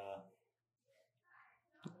 but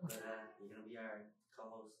you're gonna be our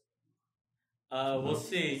co-host. We'll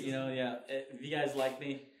see. If you guys like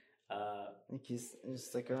me, think you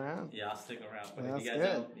stick around. Yeah, I'll stick around. But Well, if you that's guys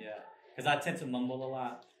good. don't, because I tend to mumble a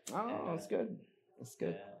lot. Oh, that's good. That's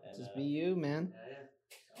good. Yeah, Just be you, man.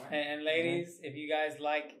 Yeah. And ladies, if you guys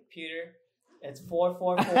like Peter, it's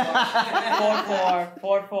 444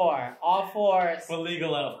 44. All fours. For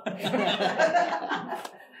legal out.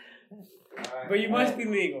 But you must be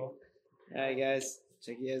legal. All right, guys.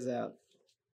 Check you guys out.